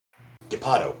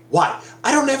 Ocupado. Why?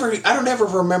 I don't ever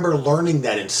remember learning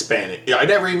that in Spanish. I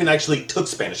never even actually took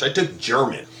Spanish. I took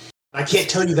German. I can't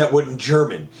tell you that word in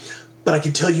German, but I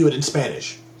can tell you it in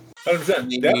Spanish. 100%.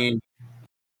 Yeah.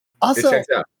 Also,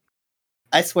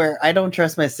 I swear, I don't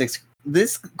trust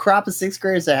this crop of 6th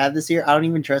graders I have this year. I don't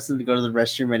even trust them to go to the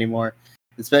restroom anymore,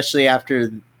 especially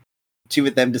after 2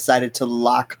 of them decided to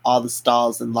lock all the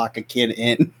stalls and lock a kid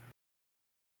in.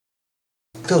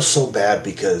 I feel so bad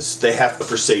because they have,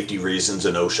 for safety reasons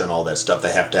and OSHA and all that stuff,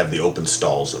 they have to have the open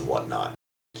stalls and whatnot.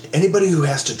 Anybody who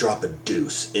has to drop a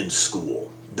deuce in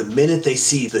school, the minute they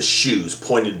see the shoes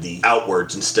pointed the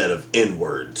outwards instead of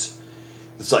inwards,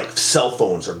 it's like cell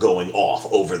phones are going off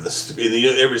over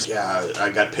the...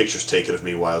 I got pictures taken of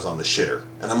me while I was on the shitter.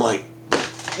 And I'm like...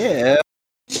 Yeah.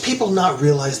 These people not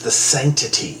realize the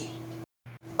sanctity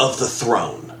of the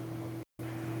throne.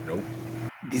 Nope.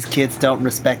 These kids don't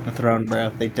respect the throne,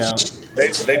 bro. They don't.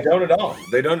 They don't at all.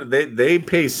 They don't. They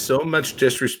pay so much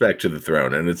disrespect to the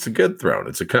throne, and it's a good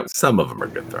throne. Some of them are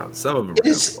good thrones. Some of them are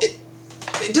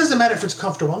it doesn't matter if it's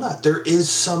comfortable or not. There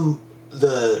is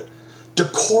the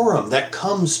decorum that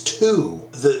comes to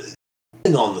the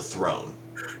on the throne.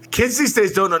 Kids these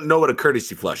days don't know what a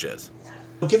courtesy flush is.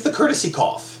 Give the courtesy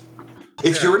cough.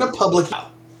 If you're in a public...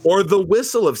 Or the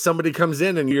whistle if somebody comes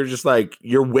in and you're just like,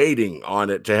 you're waiting on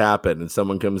it to happen and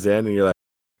someone comes in and you're like,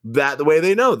 that the way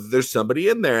they know that there's somebody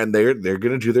in there and they're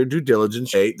going to do their due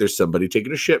diligence. Hey, there's somebody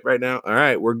taking a shit right now. All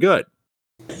right, we're good.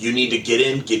 You need to get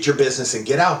in, get your business, and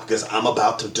get out because I'm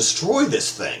about to destroy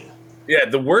this thing. Yeah,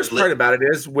 the worst part about it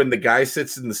is when the guy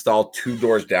sits in the stall 2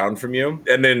 doors down from you,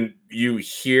 and then you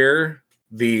hear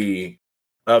the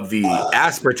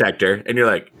ass protector, and you're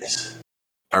like,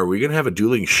 are we going to have a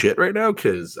dueling shit right now?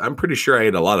 Because I'm pretty sure I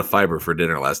ate a lot of fiber for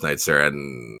dinner last night, sir,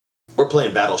 and... We're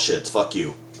playing battle shits. Fuck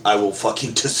you. I will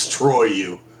fucking destroy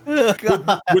you.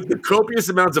 With the copious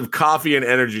amounts of coffee and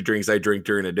energy drinks I drink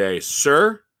during a day,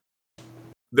 sir...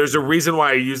 There's a reason why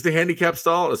I use the handicap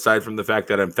stall, aside from the fact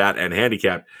that I'm fat and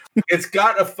handicapped. It's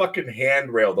got a fucking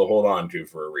handrail to hold on to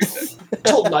for a reason. I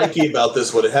told Mikey about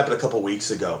this when it happened a couple weeks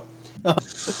ago.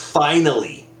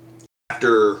 Finally,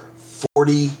 after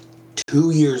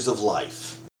 42 years of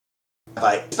life,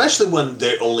 especially when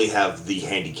they only have the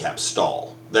handicap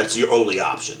stall. That's your only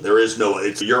option. There is no,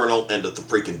 it's a urinal end of the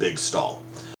freaking big stall.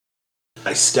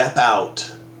 I step out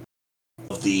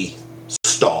of the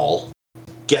stall.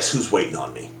 Guess who's waiting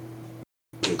on me?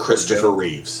 And Christopher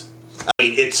Reeves. I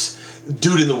mean, it's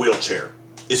dude in the wheelchair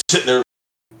is sitting there.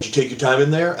 Did you take your time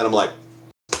in there? And I'm like,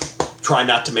 trying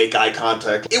not to make eye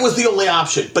contact. It was the only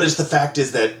option, but the fact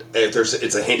is that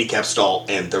it's a handicap stall,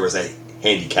 and there was a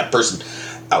handicapped person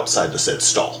outside the said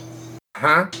stall.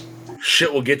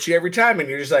 Shit will get you every time, and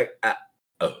you're just like,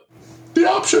 oh. The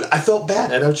option. I felt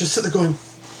bad, and I was just sitting there going,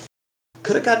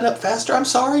 could have gotten up faster. I'm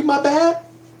sorry, my bad.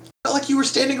 Felt like you were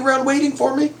standing around waiting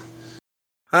for me.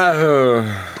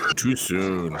 Too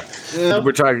soon.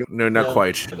 We're talking. No, not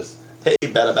quite. Hey,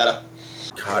 better.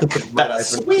 God, better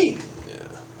swing.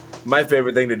 My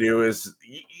favorite thing to do is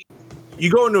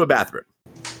you go into a bathroom.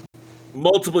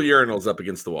 Multiple urinals up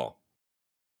against the wall.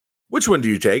 Which one do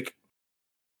you take?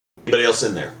 Anybody else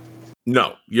in there?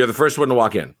 No, you're the first one to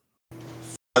walk in.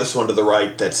 This one to the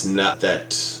right, that's not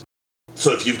that.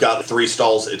 So if you've got 3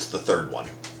 stalls, it's the third one.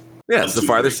 Yeah, it's the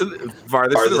farthest to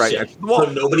the right. Yeah. So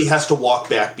nobody has to walk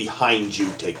back behind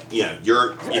you. If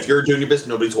you're doing your business,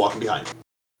 nobody's walking behind you.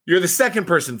 You're the second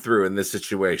person through in this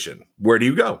situation. Where do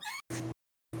you go?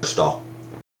 Stall.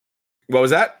 What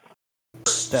was that?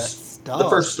 The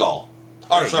first stall.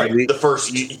 Oh, sorry. The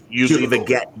first. You leave a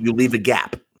gap. You leave a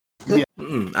gap. Yeah.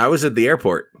 I was at the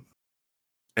airport,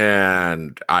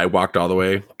 and I walked all the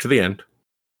way to the end.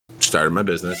 Started my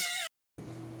business,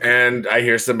 and I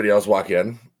hear somebody else walk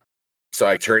in. So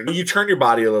I turn. You turn your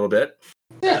body a little bit.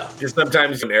 Yeah. Because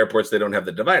sometimes in airports they don't have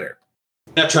the divider.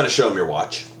 You're not trying to show them your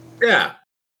watch. Yeah.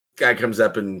 Guy comes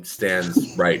up and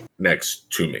stands right next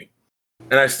to me.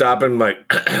 And I stop and I'm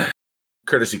like,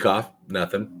 courtesy cough,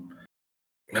 nothing.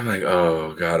 I'm like,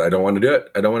 oh, God, I don't want to do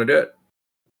it.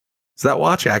 Is that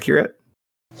watch accurate?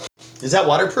 Is that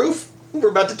waterproof? We're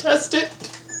about to test it.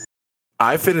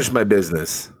 I finish my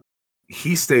business.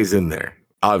 He stays in there,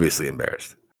 obviously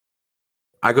embarrassed.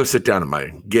 I go sit down at my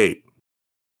gate.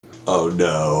 Oh,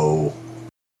 no.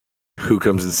 Who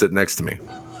comes and sit next to me?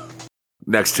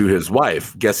 Next to his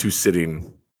wife. Guess who's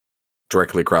sitting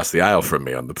directly across the aisle from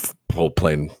me on the whole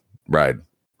plane ride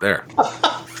there?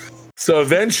 So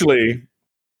eventually,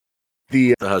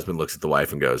 the husband looks at the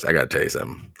wife and goes, I got to tell you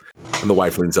something. And the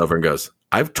wife leans over and goes,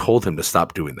 I've told him to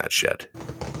stop doing that shit.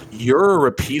 You're a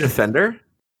repeat offender?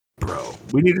 Bro,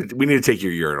 we need to take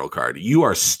your urinal card. You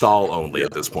are stall only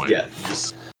at this point. Yeah.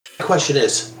 The question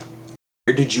is,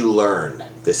 where did you learn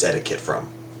this etiquette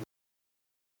from?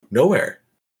 Nowhere.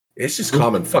 It's just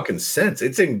common fucking sense.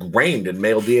 It's ingrained in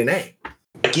male DNA.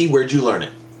 Mikey, where'd you learn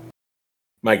it?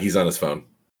 Mikey's on his phone.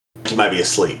 He might be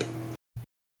asleep.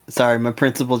 Sorry, my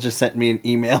principal just sent me an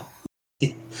email.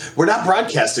 We're not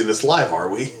broadcasting this live, are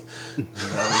we?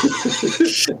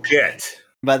 Shit.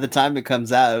 By the time it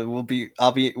comes out,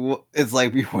 it's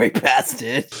like we're way past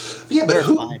it. Yeah, but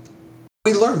fine.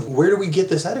 We learn, where do we get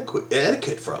this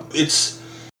etiquette from?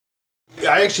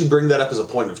 I actually bring that up as a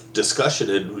point of discussion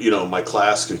in, my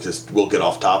class, because we'll get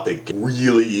off topic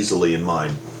really easily in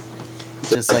mine.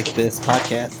 Just like this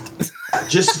podcast.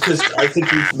 Just because I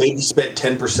think we've maybe spent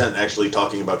 10% actually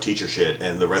talking about teacher shit,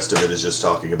 and the rest of it is just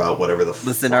talking about whatever the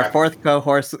Listen, our fourth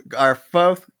co-host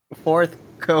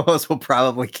will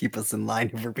probably keep us in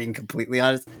line if we're being completely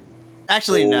honest.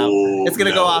 Actually, no. It's going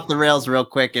to go off the rails real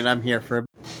quick, and I'm here for it.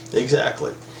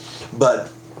 Exactly.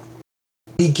 But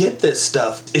we get this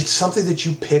stuff. It's something that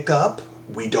you pick up.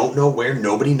 We don't know where.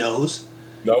 Nobody knows.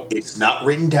 Nope. It's not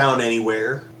written down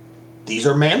anywhere. These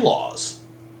are man laws.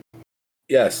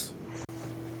 Yes.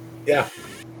 Yeah.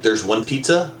 There's one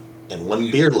pizza and one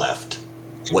beer left.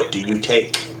 What do you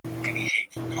take?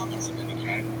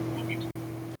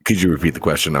 Could you repeat the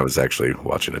question? I was actually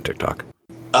watching a TikTok.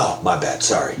 Oh, my bad.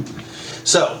 Sorry.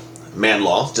 So, man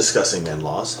laws, discussing man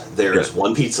laws. There is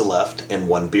one pizza left and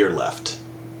one beer left.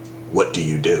 What do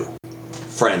you do?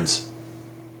 Friends.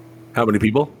 How many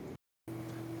people?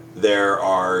 There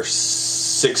are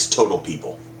 6 total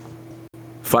people.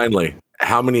 Finally,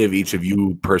 how many of each of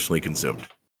you personally consumed?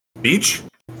 Each?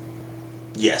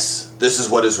 Yes. This is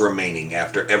what is remaining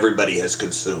after everybody has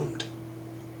consumed.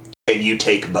 And you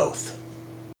take both.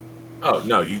 Oh,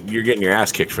 no, you're getting your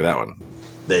ass kicked for that one.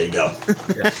 There you go.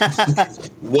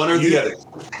 One or the other.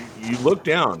 You look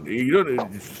down. You don't.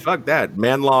 Fuck that.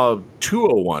 Man Law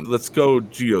 201. Let's go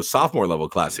to your sophomore level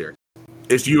class here.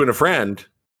 It's you and a friend.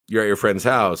 You're at your friend's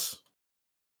house.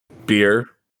 Beer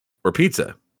or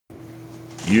pizza.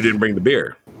 You didn't bring the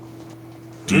beer.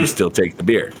 Do you still take the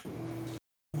beer?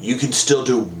 You can still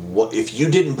do what if you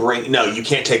didn't bring. No, you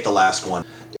can't take the last one.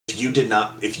 If you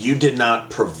did not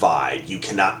provide, you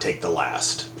cannot take the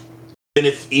last.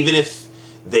 Even if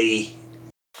they,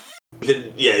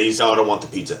 I don't want the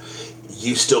pizza.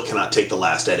 You still cannot take the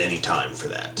last at any time for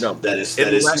that. No, that is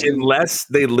unless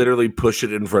they literally push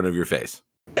it in front of your face.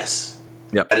 Yes.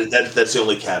 Yep. That's the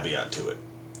only caveat to it.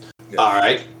 Yep. All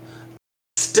right.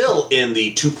 Still in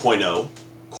the 2.0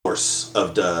 course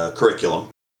of the curriculum,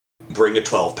 bring a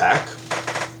 12-pack.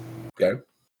 Okay.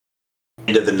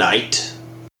 End of the night,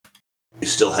 you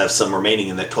still have some remaining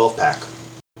in that 12-pack.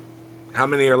 How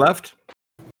many are left?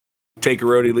 Take a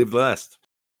roadie, leave the rest.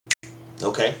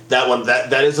 Okay, that one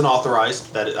that isn't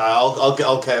authorized. That I'll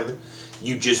have.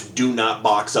 You just do not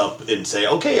box up and say,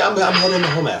 "Okay, I'm heading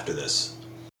home after this."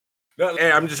 No,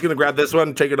 hey, I'm just gonna grab this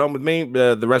one, take it home with me.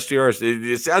 The rest of yours,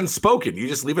 it's unspoken. You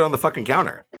just leave it on the fucking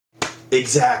counter.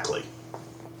 Exactly.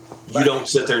 You don't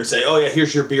sit there and say, "Oh yeah,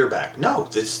 here's your beer back." No,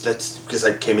 that's because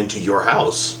I came into your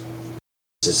house.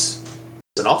 It's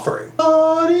an offering.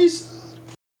 Buddies.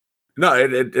 No,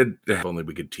 if only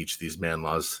we could teach these man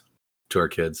laws to our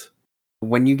kids.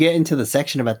 When you get into the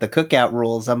section about the cookout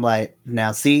rules, I'm like,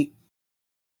 now see,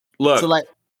 Look, so like,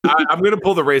 I'm going to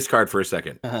pull the race card for a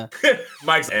second. uh-huh.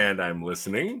 Mike's, and I'm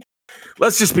listening.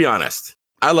 Let's just be honest.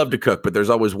 I love to cook, but there's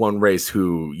always one race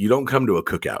who you don't come to a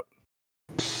cookout.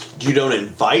 You don't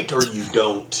invite, or you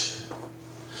don't.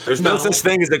 There's no such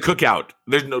thing as a cookout.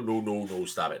 There's no,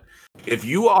 stop it. If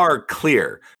you are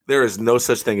clear, there is no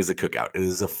such thing as a cookout. It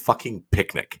is a fucking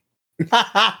picnic.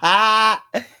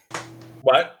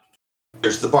 What?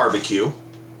 There's the barbecue.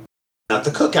 Not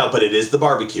the cookout, but it is the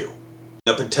barbecue.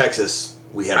 Up in Texas,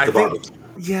 we have the barbecue.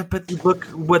 Yeah, but look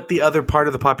what the other part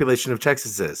of the population of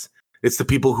Texas is. It's the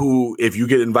people who, if you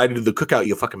get invited to the cookout,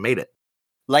 you fucking made it.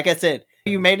 Like I said,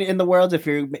 you made it in the world if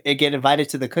you get invited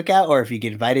to the cookout or if you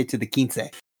get invited to the quince.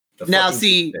 Now,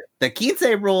 see, the quince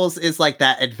rules is like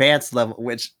that advanced level,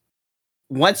 which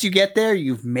once you get there,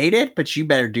 you've made it, but you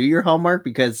better do your homework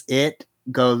because it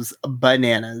goes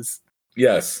bananas.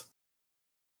 Yes.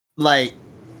 Like,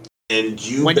 and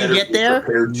you when you get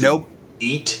there, nope.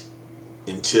 Eat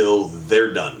until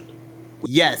they're done.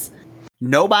 Yes.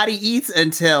 Nobody eats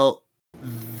until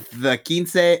the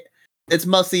quince. It's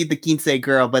mostly the quince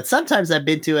girl, but sometimes I've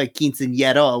been to a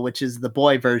quinceañero, which is the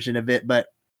boy version of it, but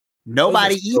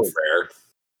nobody eats. So rare.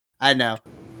 I know.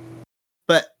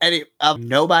 But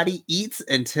nobody eats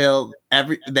until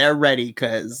they're ready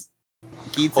because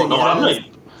I'm not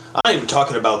even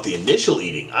talking about the initial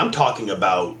eating. I'm talking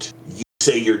about you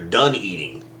say you're done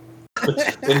eating.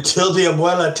 Until the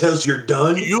abuela tells you're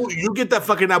done. You get that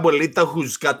fucking abuelita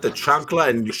who's got the chancla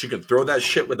and she can throw that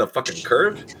shit with a fucking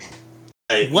curve.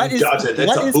 What is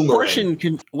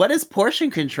portion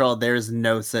control? There's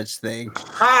no such thing.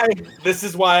 Hi, this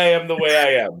is why I am the way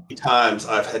I am. Times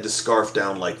I've had to scarf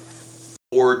down like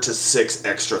 4 to 6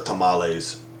 extra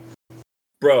tamales.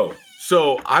 Bro,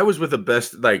 so I was with the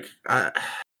best,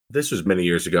 this was many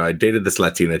years ago. I dated this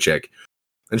Latina chick,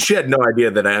 and she had no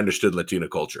idea that I understood Latina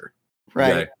culture.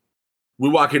 Right. Okay? We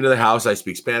walk into the house. I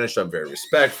speak Spanish. So I'm very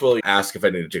respectful. Ask if I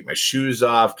need to take my shoes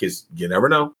off because you never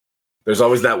know. There's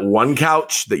always that one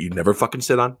couch that you never fucking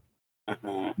sit on.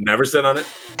 Never sit on it.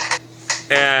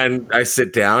 And I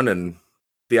sit down and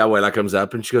the abuela comes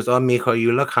up and she goes, "Oh, mijo,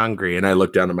 you look hungry." And I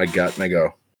look down at my gut and I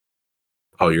go,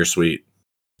 "Oh, you're sweet."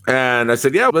 And I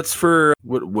said, "Yeah, what's for,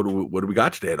 what do we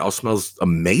got today? It all smells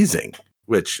amazing,"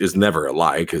 which is never a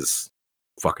lie because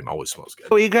fucking always smells good.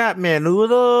 We got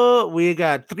menudo, we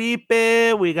got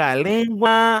tripe, we got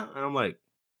lengua. And I'm like,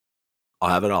 I'll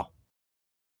have it all.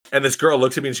 And this girl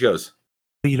looks at me and she goes,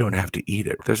 "You don't have to eat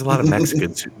it. There's a lot of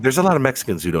Mexicans. There's a lot of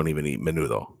Mexicans who don't even eat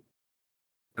menudo."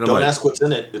 And don't ask what's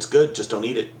in it. It's good. Just don't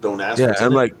eat it. Don't ask. Yeah,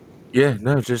 I'm like, yeah,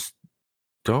 no, just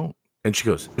don't. And she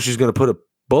goes, "She's going to put a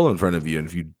bowl in front of you, and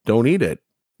if you don't eat it,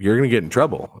 you're going to get in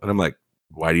trouble." And I'm like,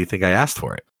 "Why do you think I asked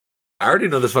for it? I already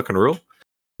know this fucking rule."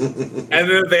 And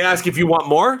then if they ask if you want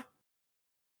more,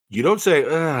 you don't say,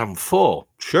 "I'm full."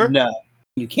 Sure. No,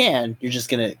 you can. You're just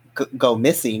going to go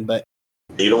missing, but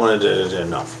you don't want to do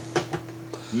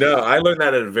enough. No, I learned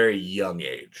that at a very young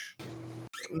age.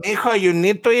 Mijo, you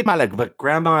need to eat. I'm like, "But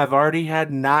grandma, I've already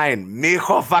had 9.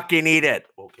 Mijo, fucking eat it."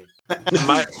 Okay.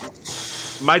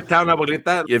 My town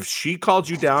abuelita, if she called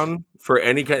you down for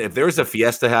any kind, if there was a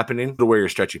fiesta happening, to wear your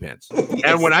stretchy pants. Yes.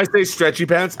 And when I say stretchy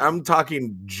pants, I'm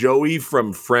talking Joey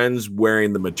from Friends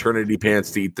wearing the maternity pants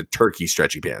to eat the turkey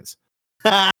stretchy pants.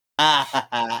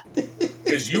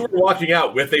 Because you were walking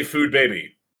out with a food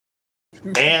baby.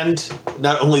 And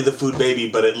not only the food baby,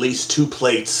 but at least 2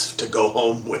 plates to go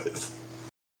home with.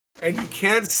 And you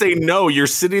can't say no. You're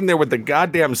sitting there with the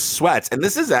goddamn sweats. And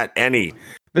this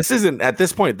isn't at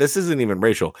this point, this isn't even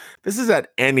racial. This is at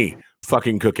any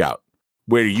fucking cookout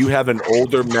where you have an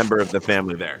older member of the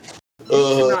family there.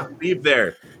 You cannot leave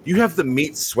there. You have the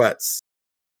meat sweats.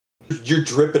 You're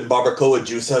dripping barbacoa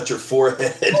juice out your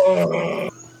forehead.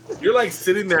 You're like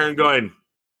sitting there and going,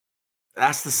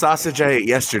 "That's the sausage I ate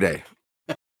yesterday."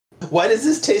 Why does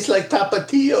this taste like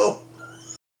tapatio?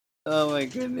 Oh my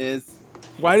goodness.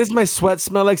 Why does my sweat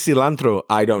smell like cilantro?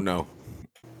 I don't know.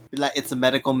 Like it's a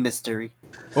medical mystery.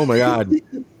 Oh my god.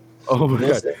 Oh my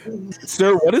god.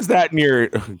 Sir, what is that in your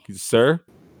sir? It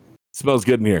smells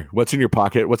good in here. What's in your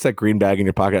pocket? What's that green bag in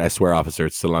your pocket? I swear, officer,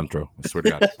 it's cilantro. I swear to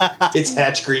God. It's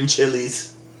Hatch green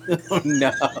chilies. Oh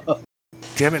no.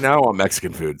 Damn it, now I want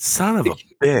Mexican food. Son of a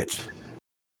bitch.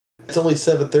 It's only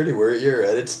 7:30 where you're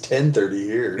at. It's 10:30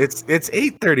 here. It's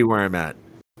 8:30 where I'm at.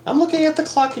 I'm looking at the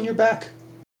clock in your back.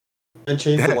 And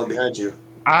change the one behind you.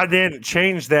 I didn't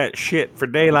change that shit for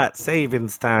daylight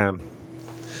savings time.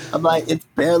 I'm like, it's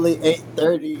barely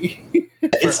 8:30.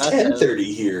 It's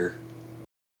 10:30 here.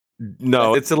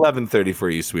 No, it's 11:30 for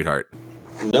you, sweetheart.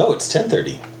 No, it's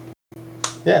 10:30.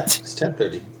 Yeah, it's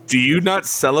 10:30. Do you not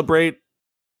celebrate?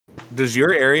 Does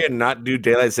your area not do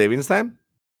daylight savings time?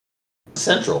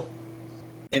 Central.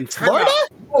 In Florida?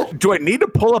 Do I need to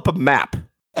pull up a map?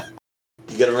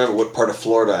 You got to remember what part of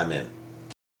Florida I'm in.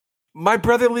 My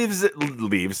brother lives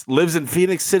in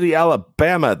Phoenix City,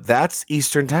 Alabama. That's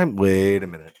Eastern time. Wait a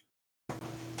minute.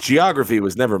 Geography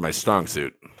was never my strong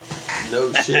suit.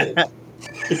 No shit.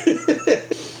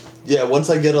 Yeah, once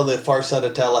I get on the far side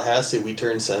of Tallahassee, we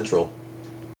turn central.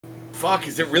 Fuck,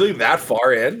 is it really that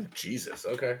far in? Jesus,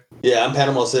 okay. Yeah, I'm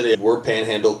Panama City. We're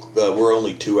Panhandle. We're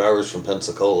only 2 hours from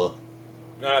Pensacola.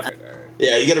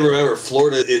 Yeah, you got to remember,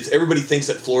 Florida is. Everybody thinks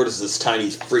that Florida's this tiny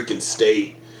freaking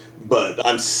state, but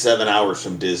I'm 7 hours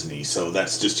from Disney, so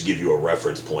that's just to give you a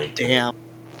reference point. Damn.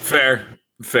 Fair.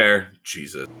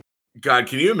 Jesus. God,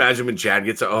 can you imagine when Chad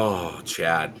gets?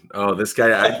 Chad. Oh, this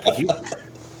guy.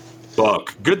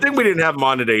 Fuck. Good thing we didn't have him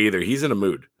on today either. He's in a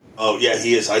mood. Oh yeah,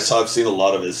 he is. I've seen a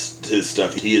lot of his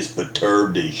stuff. He is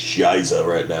perturbed as shiza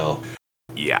right now.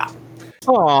 Yeah.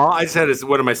 Oh, I said it's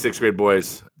one of my 6th grade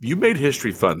boys. You made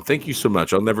history fun. Thank you so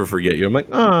much. I'll never forget you. I'm like,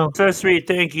 oh, so sweet.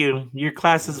 Thank you. Your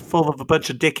class is full of a bunch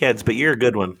of dickheads, but you're a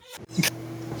good one.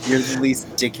 You're the least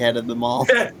dickhead of them all.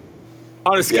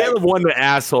 On a scale of 1 to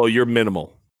asshole, you're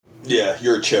minimal. Yeah,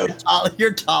 you're a choke.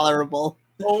 You're tolerable.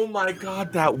 Oh my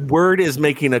God, that word is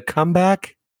making a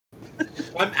comeback.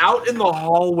 I'm out in the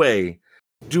hallway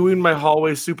doing my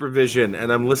hallway supervision,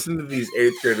 and I'm listening to these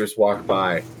 8th graders walk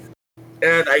by.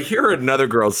 And I hear another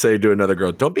girl say to another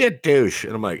girl, "Don't be a douche."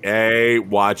 And I'm like, "Hey,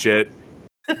 watch it."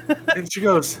 And she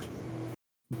goes,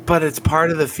 "But it's part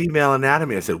of the female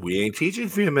anatomy." I said, "We ain't teaching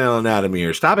female anatomy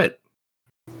here. Stop it."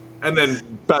 And then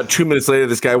about 2 minutes later,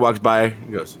 this guy walks by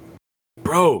and goes,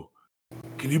 "Bro,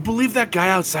 can you believe that guy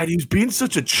outside? He was being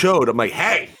such a chode." I'm like,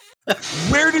 "Hey,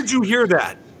 where did you hear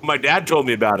that?" My dad told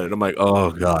me about it. I'm like, "Oh,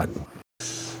 God."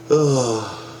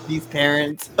 These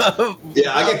parents.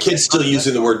 Yeah, I got kids still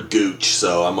using the word gooch,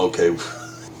 so I'm okay.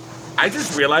 I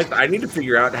just realized I need to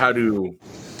figure out how to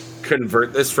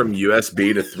convert this from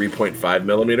USB to 3.5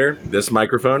 millimeter, this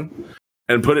microphone,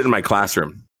 and put it in my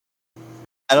classroom.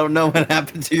 I don't know what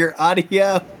happened to your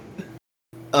audio.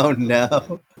 Oh,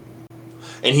 no.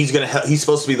 And he's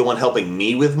supposed to be the one helping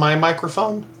me with my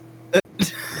microphone?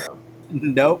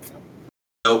 Nope.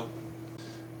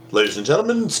 Ladies and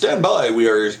gentlemen, stand by. We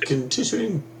are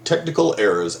continuing technical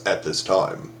errors at this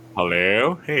time.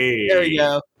 Hello? Hey. There we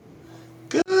go.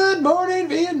 Good morning,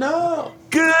 Vietnam.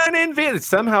 Good in Vietnam.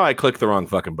 Somehow I clicked the wrong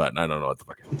fucking button. I don't know what the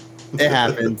fuck. It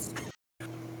happens.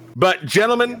 But,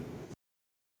 gentlemen,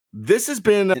 this has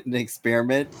been An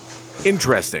experiment.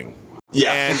 interesting.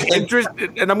 Yeah.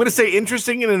 And I'm going to say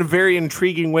interesting and in a very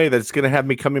intriguing way that's going to have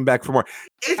me coming back for more.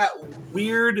 It's that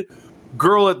weird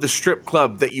girl at the strip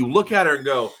club that you look at her and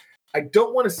go, "I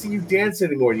don't want to see you dance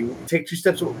anymore." You take 2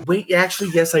 steps away. Wait,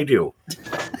 actually, yes, I do.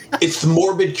 It's the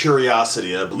morbid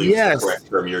curiosity, I believe, Yes. is the correct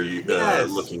term you're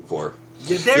looking for.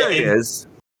 Yeah, there it is.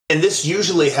 And this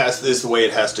usually is the way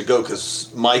it has to go, because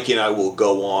Mikey and I will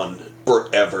go on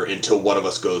forever until one of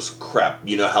us goes, "Crap,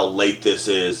 you know how late this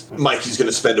is. Mikey's going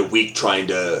to spend a week trying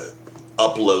to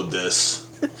upload this."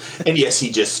 And yes, he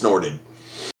just snorted.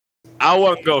 I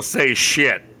won't go say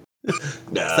shit.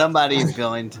 Nah. Somebody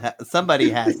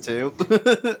has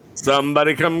to.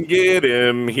 Somebody come get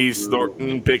him. He's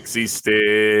snorting pixie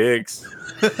sticks.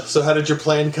 So how did your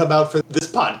plan come out for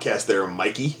this podcast there,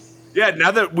 Mikey? Yeah, now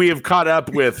that we have caught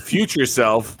up with Future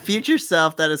Self. Future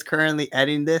Self that is currently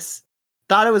editing this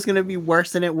thought it was going to be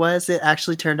worse than it was. It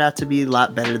actually turned out to be a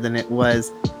lot better than it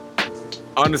was.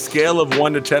 On a scale of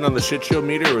 1 to 10 on the shit show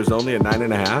meter, it was only a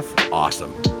 9.5.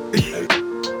 Awesome.